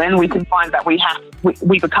comfortable in, we can find that we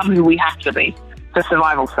become who we have to be for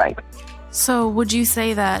survival's sake. So would you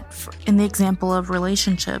say that in the example of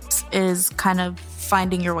relationships is kind of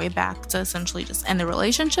finding your way back to essentially just end the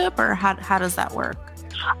relationship, or how does that work?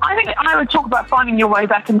 I think I would talk about finding your way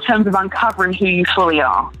back in terms of uncovering who you fully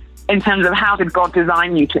are, in terms of how did God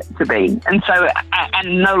design you to be. And so,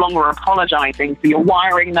 and no longer apologizing for your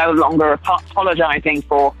wiring, no longer apologizing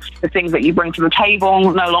for the things that you bring to the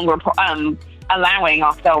table, no longer allowing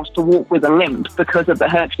ourselves to walk with a limp because of the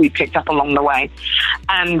hurts we picked up along the way.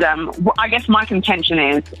 And I guess my contention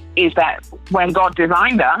is that when God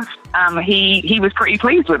designed us, he was pretty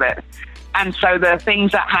pleased with it. And so the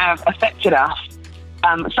things that have affected us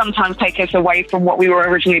sometimes take us away from what we were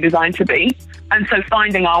originally designed to be. And so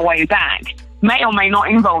finding our way back may or may not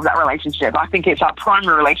involve that relationship. I think it's our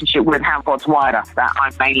primary relationship with how God's wired us that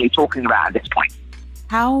I'm mainly talking about at this point.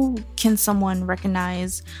 How can someone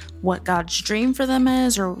recognize what God's dream for them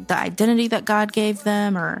is, or the identity that God gave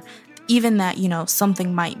them, or even that,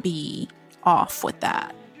 something might be off with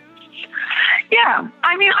that? Yeah,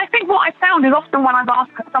 I think what I found is often when I've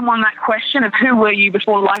asked someone that question of who were you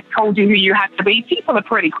before life told you who you had to be, people are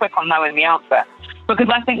pretty quick on knowing the answer. Because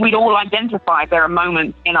I think we'd all identify there are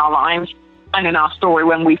moments in our lives and in our story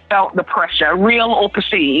when we felt the pressure, real or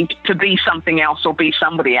perceived, to be something else or be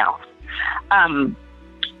somebody else.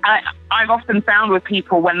 I've often found with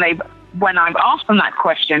people when I've asked them that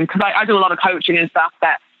question, because I do a lot of coaching and stuff,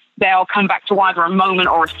 that they'll come back to either a moment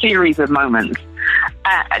or a series of moments.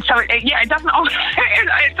 It doesn't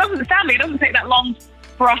take that long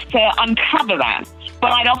for us to uncover that.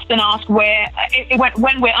 But I'd often ask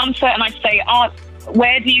when we're uncertain, I'd say,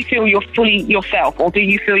 where do you feel you're fully yourself, or do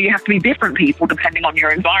you feel you have to be different people depending on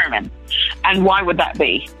your environment? And why would that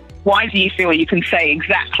be? Why do you feel you can say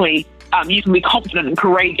exactly, you can be confident and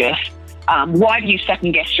courageous? Why do you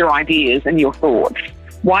second guess your ideas and your thoughts?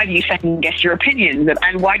 Why do you second guess your opinions?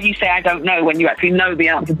 And why do you say, I don't know, when you actually know the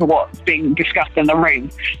answer to what's being discussed in the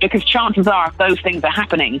room? Because chances are, if those things are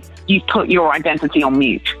happening, you've put your identity on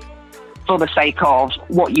mute for the sake of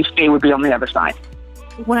what you fear would be on the other side.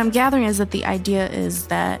 What I'm gathering is that the idea is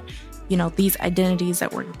that, these identities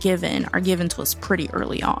that we're given are given to us pretty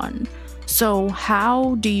early on. So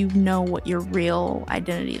how do you know what your real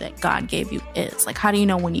identity that God gave you is? Like, how do you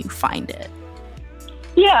know when you find it?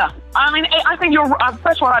 Yeah, I think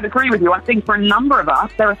first of all, I'd agree with you. I think for a number of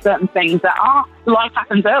us, there are certain things that life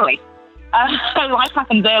happens early. Life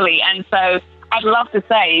happens early. And so I'd love to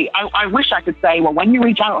say, I wish I could say, well, when you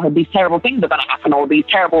reach adulthood, these terrible things are going to happen, or these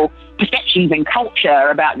terrible perceptions in culture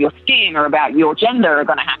about your skin or about your gender are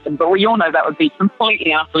going to happen. But we all know that would be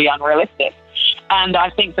completely and utterly unrealistic. And I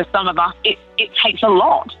think for some of us, it takes a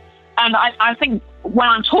lot. And I think when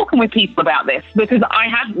I'm talking with people about this, because I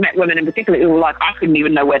have met women in particular who were like, I couldn't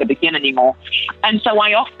even know where to begin anymore. And so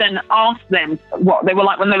I often ask them what they were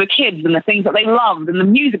like when they were kids, and the things that they loved, and the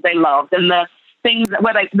music they loved, and the things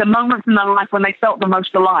the moments in their life when they felt the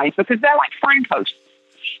most alive, because they're like signposts.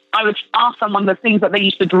 I would ask someone the things that they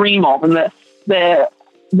used to dream of, and the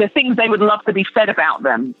things they would love to be said about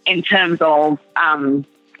them in terms of,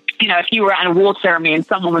 if you were at an award ceremony and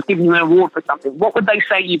someone was giving you an award for something, what would they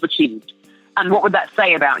say you've achieved? And what would that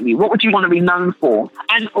say about you? What would you want to be known for?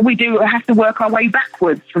 And we do have to work our way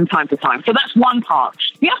backwards from time to time. So that's one part.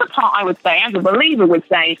 The other part, I would say, as a believer, would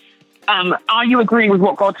say, are you agreeing with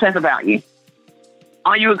what God says about you?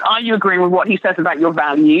 Are you agreeing with what he says about your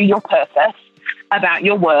value, your purpose, about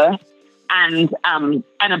your worth, and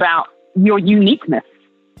about your uniqueness?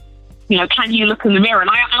 You know, can you look in the mirror? And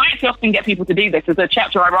I actually often get people to do this. There's a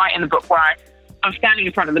chapter I write in the book where I'm standing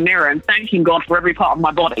in front of the mirror and thanking God for every part of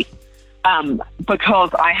my body, because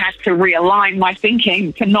I had to realign my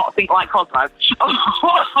thinking to not think like Cosmo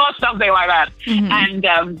or something like that. Mm-hmm.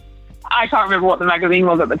 And I can't remember what the magazine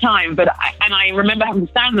was at the time, but I remember having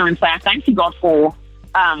to stand there and say, I thank you, God, for,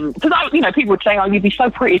 because people would say, oh, you'd be so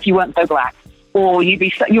pretty if you weren't so black, or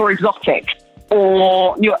you're exotic,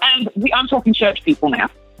 or I'm talking church people now.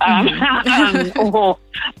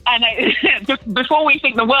 Before we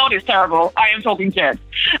think the world is terrible, I am talking church.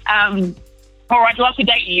 Or I'd love to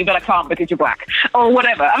date you, but I can't because you're black, or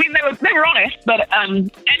whatever. I mean, they were honest, but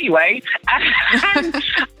anyway. And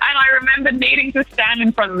I remember needing to stand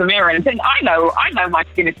in front of the mirror and think, I know my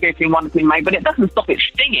skin is fearfully and wonderfully made, but it doesn't stop it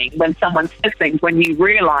stinging when someone says things, when you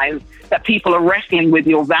realise that people are wrestling with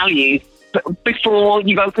your values before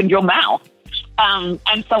you've opened your mouth. And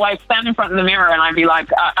so I'd stand in front of the mirror and I'd be like,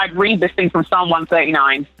 I'd read this thing from Psalm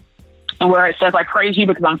 139, where it says, I praise you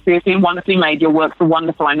because I'm fearfully and wonderfully made. Your works are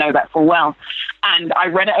wonderful. I know that full well. And I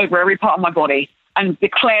read it over every part of my body and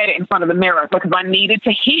declared it in front of the mirror because I needed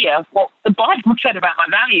to hear what the Bible said about my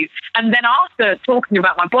values. And then after talking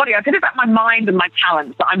about my body, I did it about my mind and my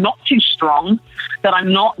talents, that I'm not too strong, that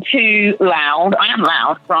I'm not too loud. I am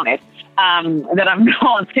loud, granted. That I'm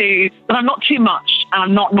not too much, and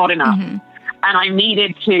I'm not enough. Mm-hmm. And I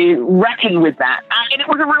needed to reckon with that. And it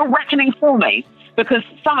was a real reckoning for me, because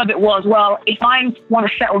some of it was, well, if I want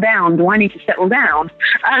to settle down, do I need to settle down?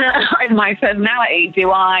 In my personality,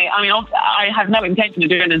 I have no intention of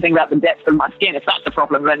doing anything about the depth of my skin. If that's the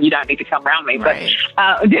problem, then you don't need to come around me. Right.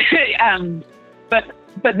 But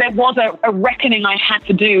there was a reckoning I had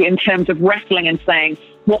to do in terms of wrestling and saying,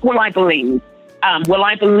 what will I believe? Will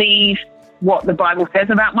I believe what the Bible says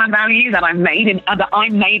about my value, that I'm made in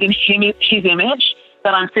His image,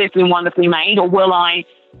 that I'm fearfully and wonderfully made, or will I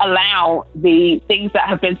allow the things that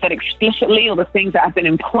have been said explicitly, or the things that have been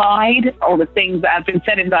implied, or the things that have been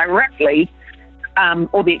said indirectly,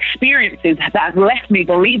 or the experiences that have left me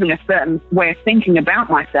believing a certain way of thinking about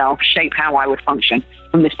myself shape how I would function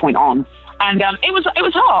from this point on? And it was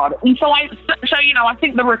hard. And so I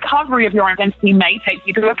think the recovery of your identity may take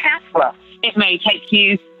you to a counselor. It may take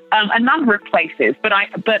you a number of places, but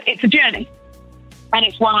it's a journey, and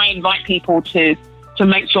it's one I invite people to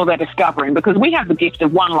make sure they're discovering, because we have the gift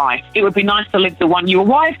of one life. It would be nice to live the one you were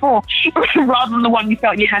wired for rather than the one you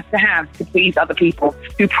felt you had to have to please other people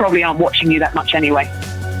who probably aren't watching you that much anyway.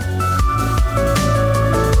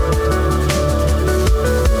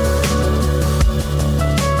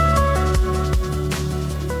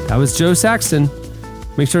 That was Jo Saxton.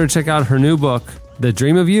 Make sure to check out her new book, The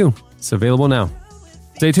Dream of You. It's available now.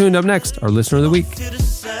 Stay tuned. Up next, our Listener of the Week.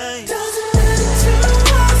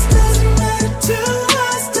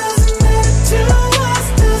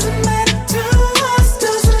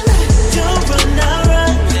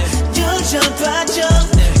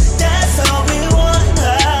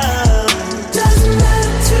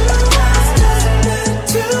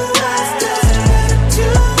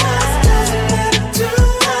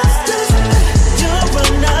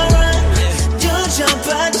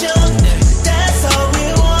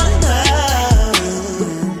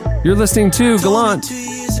 You're listening to Gallant.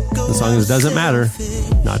 The song is Doesn't Matter,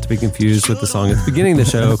 not to be confused with the song at the beginning of the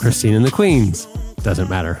show, Christine and the Queens. Doesn't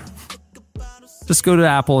matter. Just go to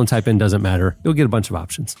Apple and type in Doesn't Matter. You'll get a bunch of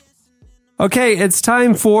options. Okay, it's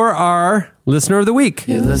time for our Listener of the Week.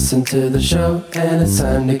 You listen to the show and it's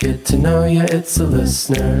time to get to know you. It's the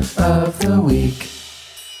Listener of the Week.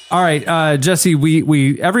 All right, Jesse,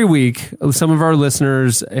 we every week, some of our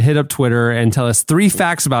listeners hit up Twitter and tell us 3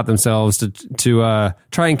 facts about themselves to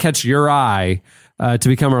try and catch your eye to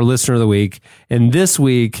become our Listener of the Week. And this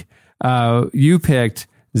week, you picked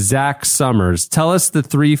Zach Summers. Tell us the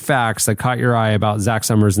 3 facts that caught your eye about Zach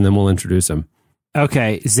Summers, and then we'll introduce him.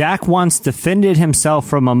 Okay, Zach once defended himself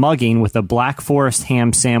from a mugging with a Black Forest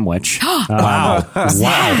ham sandwich. Wow.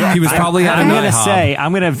 He was probably at an IHOP.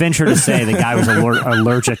 I'm going to venture to say the guy was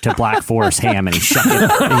allergic to Black Forest ham, and he shook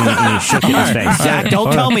it in his face. Zach,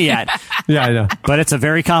 don't tell me yet. Yeah, I know. But it's a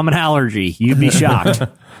very common allergy. You'd be shocked.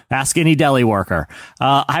 Ask any deli worker.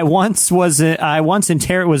 I once was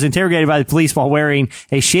interrogated by the police while wearing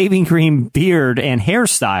a shaving cream beard and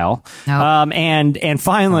hairstyle. Oh. And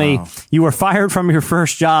finally, you were fired from your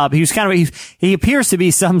first job. He was he appears to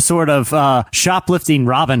be some sort of shoplifting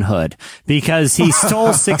Robin Hood, because he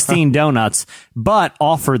stole 16 donuts but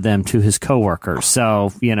offered them to his coworkers.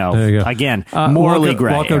 So, again, morally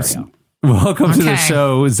gray. Welcome to the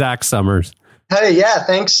show, Zach Summers. Hey, yeah,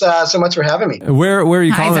 thanks so much for having me. Where are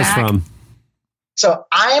you Hi, calling us Zach. from? So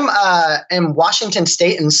I'm in Washington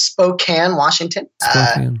State, in Spokane, Washington.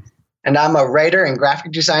 Spokane. And I'm a writer and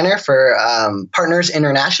graphic designer for Partners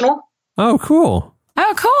International. Oh, cool.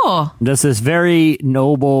 Oh, cool. Does this very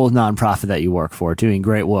noble nonprofit that you work for, doing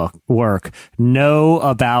great work, know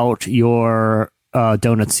about your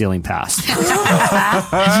donut stealing past?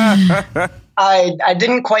 I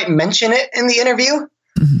didn't quite mention it in the interview,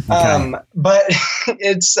 but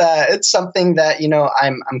it's something that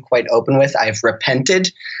I'm quite open with. I've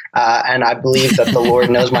repented, and I believe that the Lord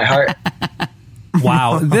knows my heart.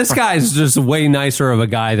 Wow, this guy's just way nicer of a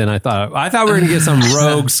guy than I thought. I thought we were going to get some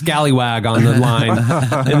rogue scallywag on the line,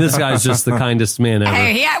 and this guy's just the kindest man ever.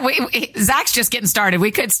 Hey, yeah, Zach's just getting started.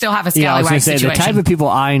 We could still have a Yeah, I was scallywag going to say, situation. the type of people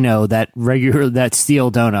I know that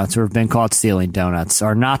steal donuts or have been caught stealing donuts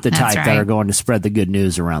are not the That's type that right. are going to spread the good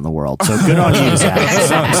news around the world. So good on you, Zach.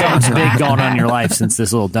 Something's big going on in your life since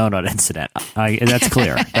this little donut incident. That's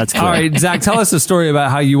clear. That's clear. All right, Zach, tell us a story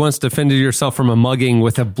about how you once defended yourself from a mugging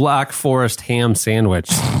with a Black Forest ham sandwich.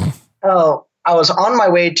 Oh, I was on my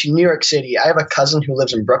way to New York City. I have a cousin who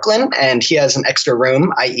lives in Brooklyn, and he has an extra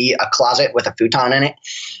room, i.e. a closet with a futon in it.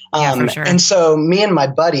 Yeah, for sure. And so me and my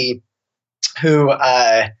buddy, who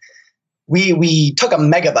we took a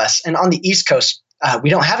megabus, and on the East Coast, we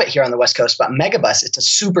don't have it here on the West Coast, but megabus, it's a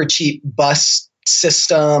super cheap bus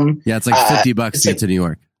system. Yeah, it's like $50 to get to New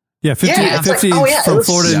York. Yeah, 50, Yeah, it's 50 like, oh, yeah, from it was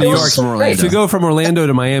Florida to so New York. so great. To go from Orlando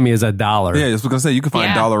to Miami is $1. Yeah, I was going to say, you can find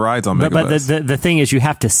Yeah. dollar rides on But Megabus. the thing is, you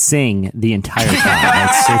have to sing the entire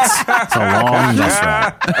time. It's a long bus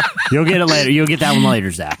ride. You'll get it later. You'll get that one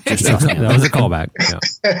later, Zach. Just trust me. That was a callback.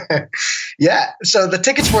 Yeah. Yeah. So the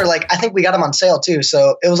tickets were I think we got them on sale too.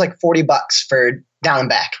 So it was like $40 for down and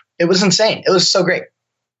back. It was insane. It was so great.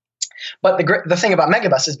 But the thing about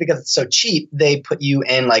Megabus is because it's so cheap, they put you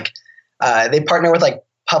in they partner with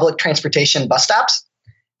public transportation bus stops.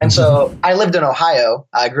 And so I lived in Ohio.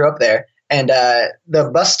 I grew up there. And the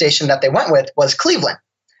bus station that they went with was Cleveland.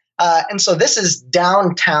 And so this is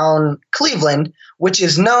downtown Cleveland, which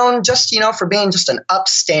is known just, for being just an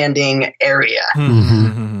upstanding area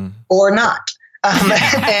or not.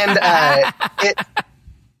 I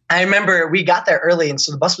remember we got there early. And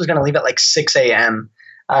so the bus was going to leave at 6 a.m.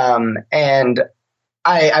 And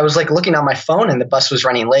I was looking on my phone and the bus was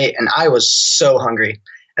running late and I was so hungry.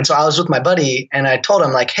 And so I was with my buddy and I told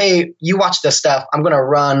him hey, you watch this stuff. I'm going to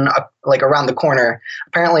run around the corner.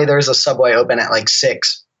 Apparently there's a Subway open at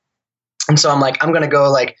 6. And so I'm I'm going to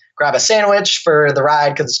go grab a sandwich for the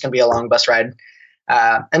ride because it's going to be a long bus ride.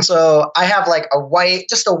 And so I have a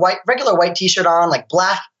regular white t-shirt on,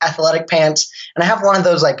 black athletic pants. And I have one of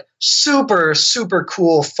those super, super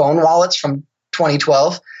cool phone wallets from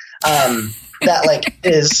 2012 that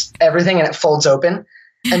is everything and it folds open.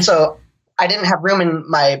 And so I didn't have room in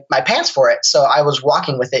my pants for it. So I was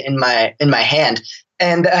walking with it in my hand.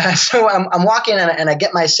 And so I'm walking and I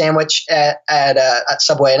get my sandwich at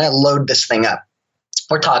Subway and I load this thing up.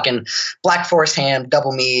 We're talking Black Forest ham,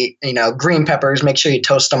 double meat, green peppers. Make sure you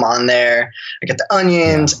toast them on there. I get the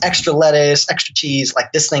onions, extra lettuce, extra cheese.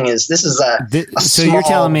 This is a So you're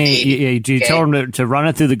telling me baby. you told him to run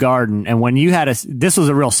it through the garden, and when you had this was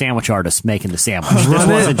a real sandwich artist making the sandwich. This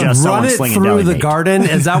wasn't just run someone it slinging through deli the meat. garden.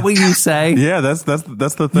 Is that what you say? Yeah, that's the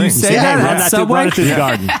thing. You say Yeah, that run at that Subway? run it through the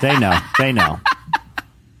garden. They know.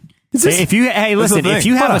 If you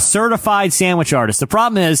have a certified sandwich artist, the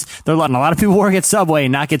problem is they're letting a lot of people work at Subway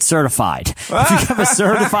and not get certified. If you have a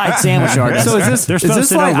certified sandwich artist, So is they're this supposed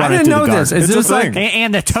to know I run it didn't through know the this. garden. Is this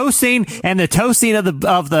And the toasting of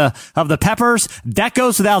the peppers, that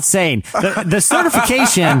goes without saying. The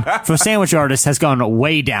certification for sandwich artists has gone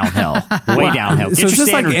way downhill. Way downhill. Get So your it's just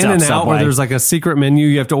standards In up, and Out where Subway. there's a secret menu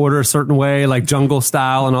you have to order a certain way, jungle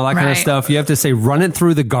style and all that kind of Right. stuff. You have to say run it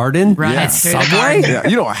through the garden. Run at it through the Subway. garden. Yeah,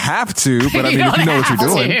 you don't have to, but You if you know what you're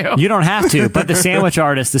don't doing. have to. You don't have to, but the sandwich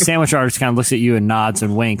artist kind of looks at you and nods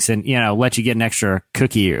and winks and, let you get an extra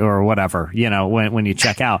cookie or whatever, when you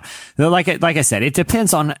check out. Like I said, it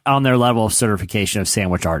depends on their level of certification of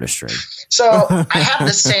sandwich artistry. So I have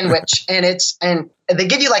this sandwich and they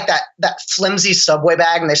give you that flimsy Subway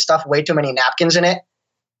bag and they stuff way too many napkins in it.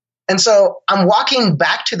 And so I'm walking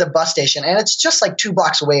back to the bus station and it's just 2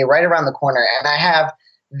 blocks away, right around the corner. And I have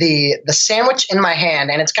the sandwich in my hand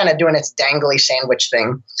and it's kind of doing its dangly sandwich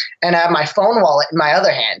thing. And I have my phone wallet in my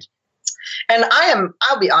other hand. And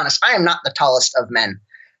I'll be honest, I am not the tallest of men.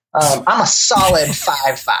 I'm a solid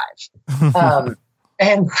 5'5".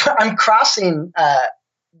 And I'm crossing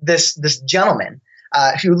this gentleman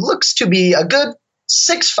who looks to be a good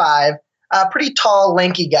 6'5", pretty tall,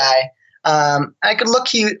 lanky guy. I could look,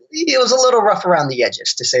 he was a little rough around the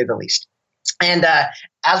edges, to say the least. And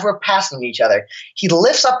as we're passing each other, he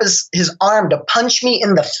lifts up his arm to punch me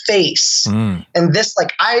in the face. And this,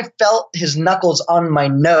 like, I felt his knuckles on my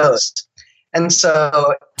nose. And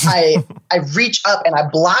so I reach up and I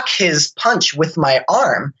block his punch with my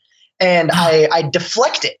arm, and I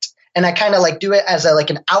deflect it. And I kind of like do it as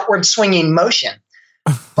an outward swinging motion.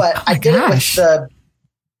 But I did it with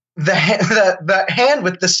the hand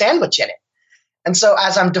with the sandwich in it. And so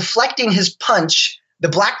as I'm deflecting his punch, the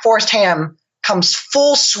Black Forest ham comes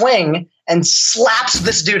full swing and slaps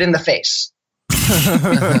this dude in the face.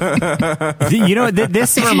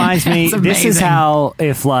 This reminds me, this is how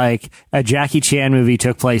if like a Jackie Chan movie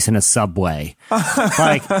took place in a subway,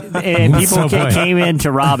 like, and people came in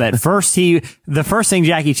to rob it. The first thing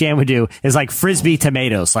Jackie Chan would do is like frisbee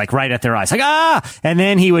tomatoes, like right at their eyes, like, and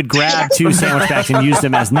then he would grab 2 sandwich bags and use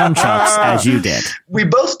them as nunchucks, as you did. We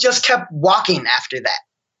both just kept walking after that.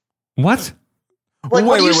 What? Like, wait.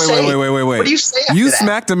 What do you say after You that?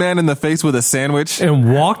 smacked a man in the face with a sandwich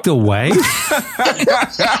and walked away?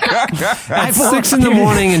 At 6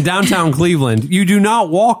 a.m. in downtown Cleveland, you do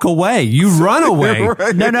not walk away. You run away.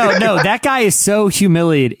 Right. No. That guy is so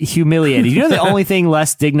humiliated. You know the only thing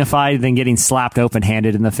less dignified than getting slapped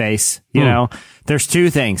open-handed in the face? You know? There's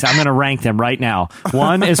 2 things. I'm going to rank them right now.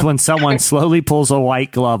 One is when someone slowly pulls a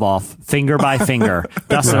white glove off, finger by finger,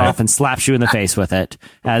 dusts it off, and slaps you in the face with it.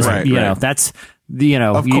 As you know, that's...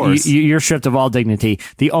 you're stripped of all dignity.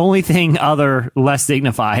 The only thing other less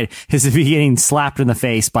dignified is to be getting slapped in the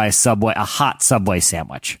face by a hot Subway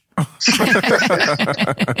sandwich.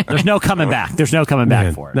 There's no coming back.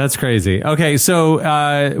 For it. That's crazy. Okay, so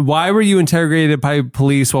why were you interrogated by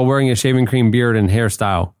police while wearing a shaving cream beard and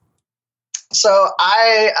hairstyle? So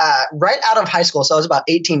I, right out of high school, so I was about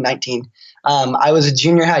 18, 19, I was a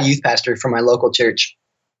junior high youth pastor for my local church.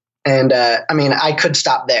 And I could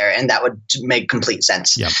stop there, and that would make complete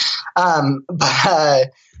sense. Yep.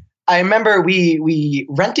 But I remember we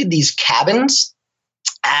rented these cabins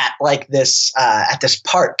at this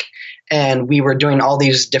park, and we were doing all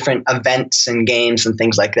these different events and games and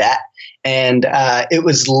things like that. And it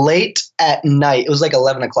was late at night. It was like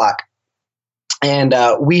 11 o'clock. And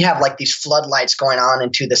we have like these floodlights going on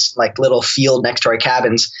into this like little field next to our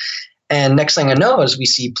cabins. And next thing I know is we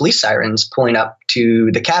see police sirens pulling up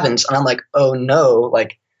to the cabins. And I'm like, oh no,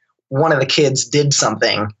 like one of the kids did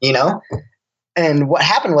something, you know? And what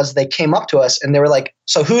happened was they came up to us and they were like,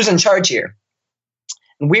 so who's in charge here?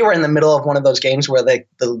 And we were in the middle of one of those games where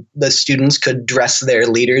the students could dress their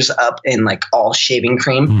leaders up in like all shaving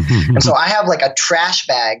cream. And so I have like a trash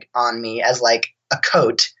bag on me as like a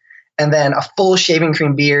coat, and then a full shaving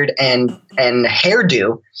cream beard and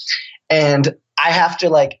hairdo. And I have to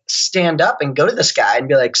like stand up and go to this guy and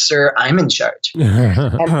be like, sir, I'm in charge.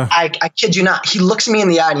 And I kid you not. He looks me in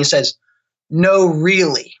the eye and he says, no,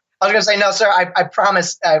 really? I was going to say, no, sir, I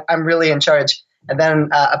promise I'm really in charge. And then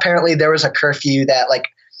apparently there was a curfew that like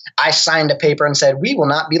I signed a paper and said, we will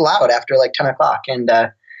not be loud after like 10 o'clock. And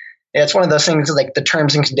it's one of those things like the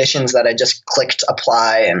terms and conditions that I just clicked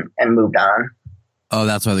apply and moved on. Oh,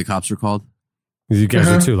 that's why the cops were called? You guys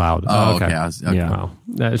are too loud. Oh, okay. Okay. Yeah.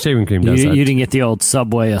 Well, shaving cream does that. You didn't get the old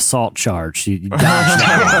Subway assault charge. You dodged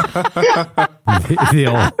that.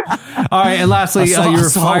 All right, and lastly, you were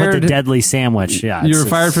fired with a deadly sandwich. Yeah, you were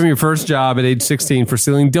fired from your first job at age 16 for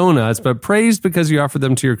stealing donuts, but praised because you offered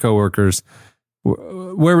them to your coworkers.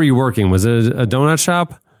 Where were you working? Was it a donut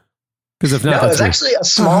shop? Because if not, no, it was actually a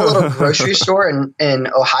small little grocery store in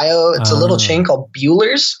Ohio. It's a little chain called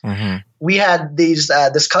Bueller's. Mm-hmm. We had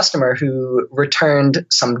this customer who returned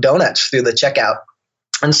some donuts through the checkout.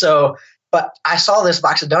 And so, but I saw this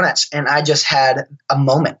box of donuts and I just had a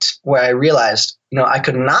moment where I realized, I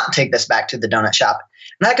could not take this back to the donut shop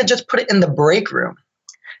and I could just put it in the break room.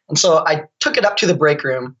 And so I took it up to the break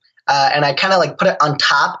room and I kind of like put it on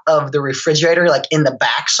top of the refrigerator, like in the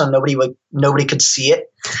back so nobody could see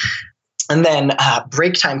it. And then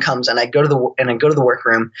break time comes, and I go to the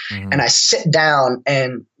workroom, and I sit down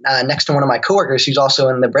and next to one of my coworkers who's also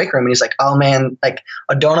in the break room, and he's like, "Oh man, like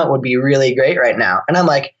a donut would be really great right now." And I'm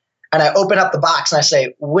like, and I open up the box and I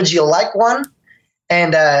say, "Would you like one?"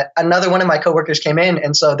 And another one of my coworkers came in,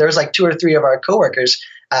 and so there's like 2 or 3 of our coworkers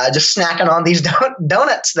just snacking on these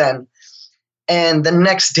donuts. Then, and the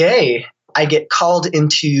next day, I get called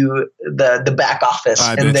into the back office,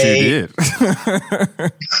 and you did.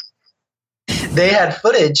 They had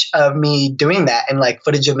footage of me doing that, and like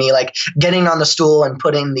footage of me like getting on the stool and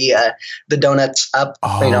putting the donuts up,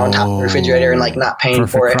 on top of the refrigerator and like not paying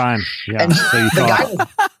for it. Crime. Yeah, and the guy was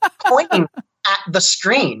pointing at the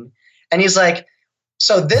screen, and he's like,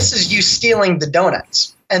 "So this is you stealing the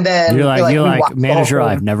donuts." And then you're like, we walked the manager, whole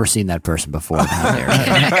thing. I've never seen that person before. How dare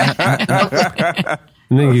you?"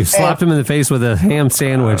 And then you slapped him in the face with a ham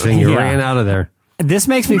sandwich and you ran out of there. This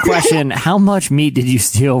makes me question, how much meat did you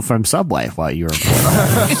steal from Subway while you were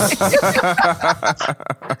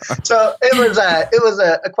So it was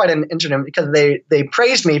quite an incident because they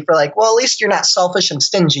praised me for like, well, at least you're not selfish and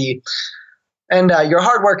stingy, and you're a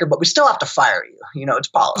hard worker, but we still have to fire you. You know, it's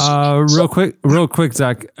policy. Real quick,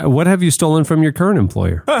 Zach. What have you stolen from your current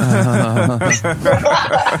employer?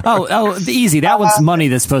 Easy. That one's money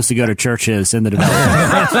that's supposed to go to churches in the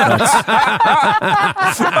development.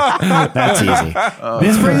 That's easy.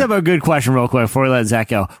 This brings up a good question real quick before we let Zach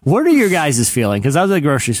go. What are your guys' feeling? Because I was at the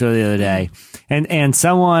grocery store the other day and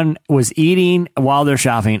someone was eating while they're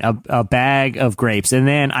shopping a bag of grapes. And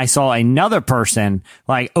then I saw another person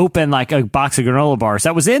like open like a box of granola bars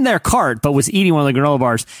that was in their cart, but was eating one of the granola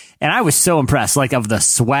bars. And I was so impressed, like, of the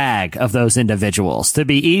swag of those individuals to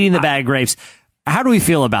be eating the bag of grapes. How do we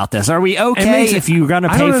feel about this? Are we okay if you're going to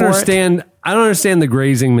pay for it? I don't understand the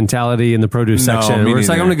grazing mentality in the produce section where it's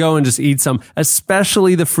like, I'm going to go and just eat some,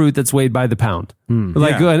 especially the fruit that's weighed by the pound. I'm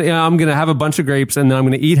going to have a bunch of grapes and then I'm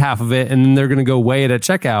going to eat half of it and then they're going to go weigh it at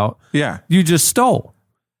checkout. Yeah. You just stole.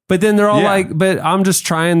 But then they're all like, but I'm just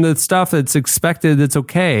trying the stuff that's expected that's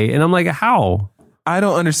okay. And I'm like, how? I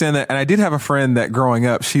don't understand that. And I did have a friend that growing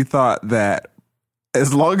up, she thought that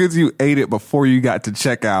as long as you ate it before you got to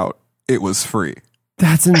checkout, it was free.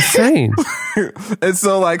 That's insane. And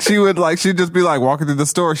so like she'd just be like walking through the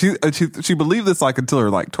store. She believed this like until her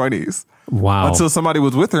like 20s. Wow. Until somebody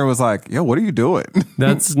was with her and was like, yo, what are you doing?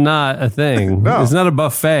 That's not a thing. No. It's not a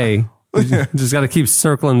buffet. You just got to keep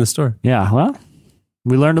circling the store. Yeah, well,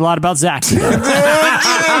 we learned a lot about Zach today.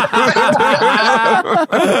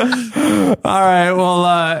 All right.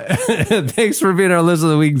 Well, thanks for being our listener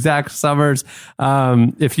of the week, Zach Summers.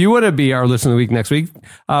 If you want to be our listener of the week next week,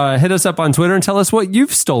 hit us up on Twitter and tell us what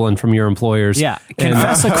you've stolen from your employers. Yeah.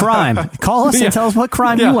 Confess a crime. Call us and tell us what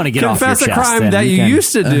crime you want to get off your chest. Confess a crime that you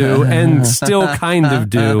used to do and still kind of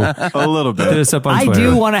do. A little bit. Hit us up on I Twitter.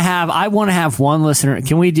 I want to have one listener.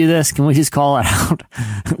 Can we do this? Can we just call it out?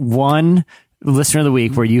 One listener of the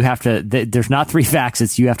week where you have to, there's not 3 facts,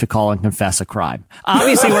 it's you have to call and confess a crime.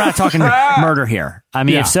 Obviously, we're not talking murder here. I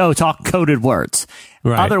mean, if so, talk coded words.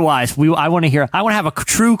 Right. Otherwise, I want to have a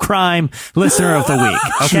true crime listener of the week.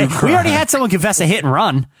 Okay. We already had someone confess a hit and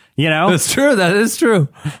run, you know? That's true. That is true.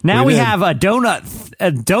 Now we have a donut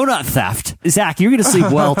theft. Zach, you're going to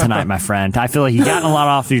sleep well tonight, my friend. I feel like you've gotten a lot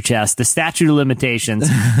off your chest. The statute of limitations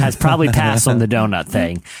has probably passed on the donut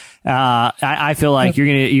thing. I feel like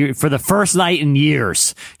you're for the first night in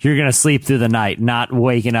years, you're going to sleep through the night, not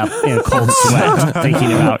waking up in a cold sweat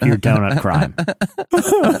thinking about your donut crime.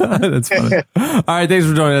 That's funny. All right. Thanks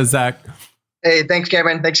for joining us, Zach. Hey, thanks,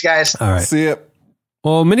 Cameron. Thanks, guys. All right. See ya.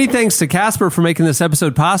 Well, many thanks to Casper for making this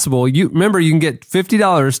episode possible. Remember, you can get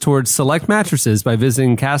 $50 towards select mattresses by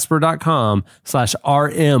visiting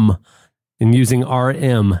casper.com/RM and using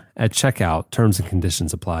RM at checkout. Terms and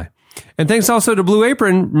conditions apply. And thanks also to Blue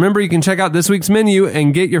Apron. Remember, you can check out this week's menu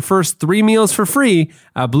and get your first 3 meals for free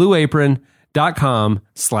at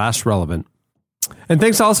blueapron.com/relevant. And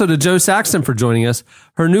thanks also to Jo Saxton for joining us.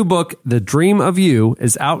 Her new book, The Dream of You,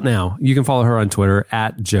 is out now. You can follow her on Twitter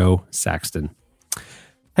at Jo Saxton.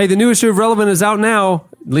 Hey, the new issue of Relevant is out now.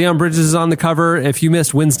 Leon Bridges is on the cover. If you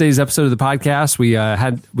missed Wednesday's episode of the podcast, we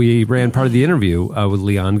ran part of the interview with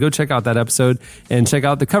Leon. Go check out that episode and check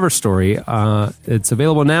out the cover story. It's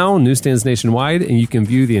available now, newsstands nationwide, and you can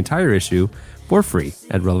view the entire issue for free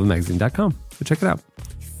at relevantmagazine.com. Go check it out.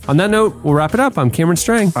 On that note, we'll wrap it up. I'm Cameron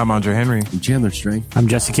Strang. I'm Andre Henry. I'm Chandler Strang. I'm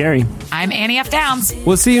Jesse Carey. I'm Annie F. Downs.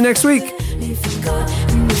 We'll see you next week.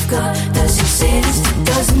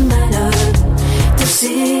 Doesn't matter. Does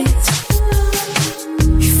it?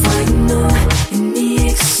 If I know and the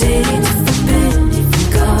exit, if I believe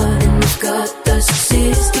in God and if God does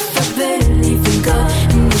exist, if I believe in God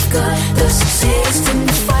and if God does exist, and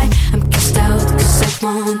if I'm cast out because I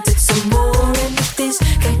wanted some more, and if this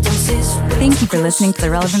guy does this. Thank you for listening to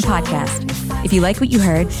the Relevant Podcast. If you like what you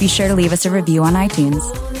heard, be sure to leave us a review on iTunes.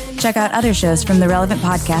 Check out other shows from the Relevant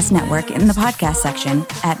Podcast Network in the podcast section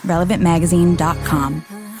at relevantmagazine.com.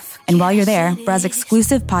 And while you're there, browse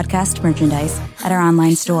exclusive podcast merchandise at our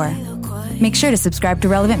online store. Make sure to subscribe to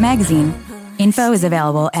Relevant Magazine. Info is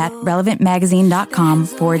available at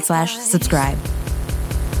relevantmagazine.com/subscribe.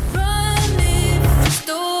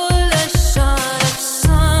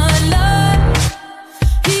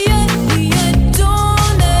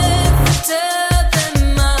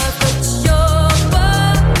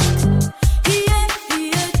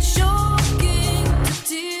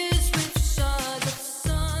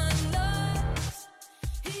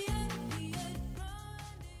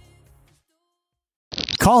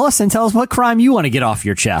 Call us and tell us what crime you want to get off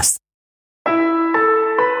your chest.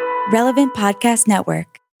 Relevant Podcast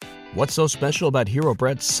Network. What's so special about Hero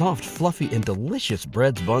Bread's soft, fluffy, and delicious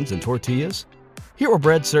breads, buns, and tortillas? Hero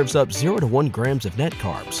Bread serves up 0 to 1 grams of net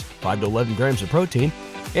carbs, 5 to 11 grams of protein,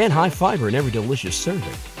 and high fiber in every delicious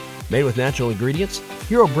serving. Made with natural ingredients,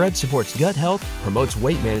 Hero Bread supports gut health, promotes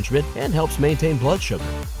weight management, and helps maintain blood sugar.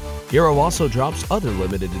 Hero also drops other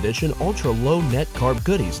limited edition ultra-low net carb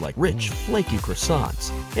goodies like rich, flaky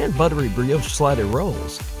croissants and buttery brioche slider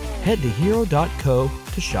rolls. Head to hero.co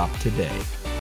to shop today.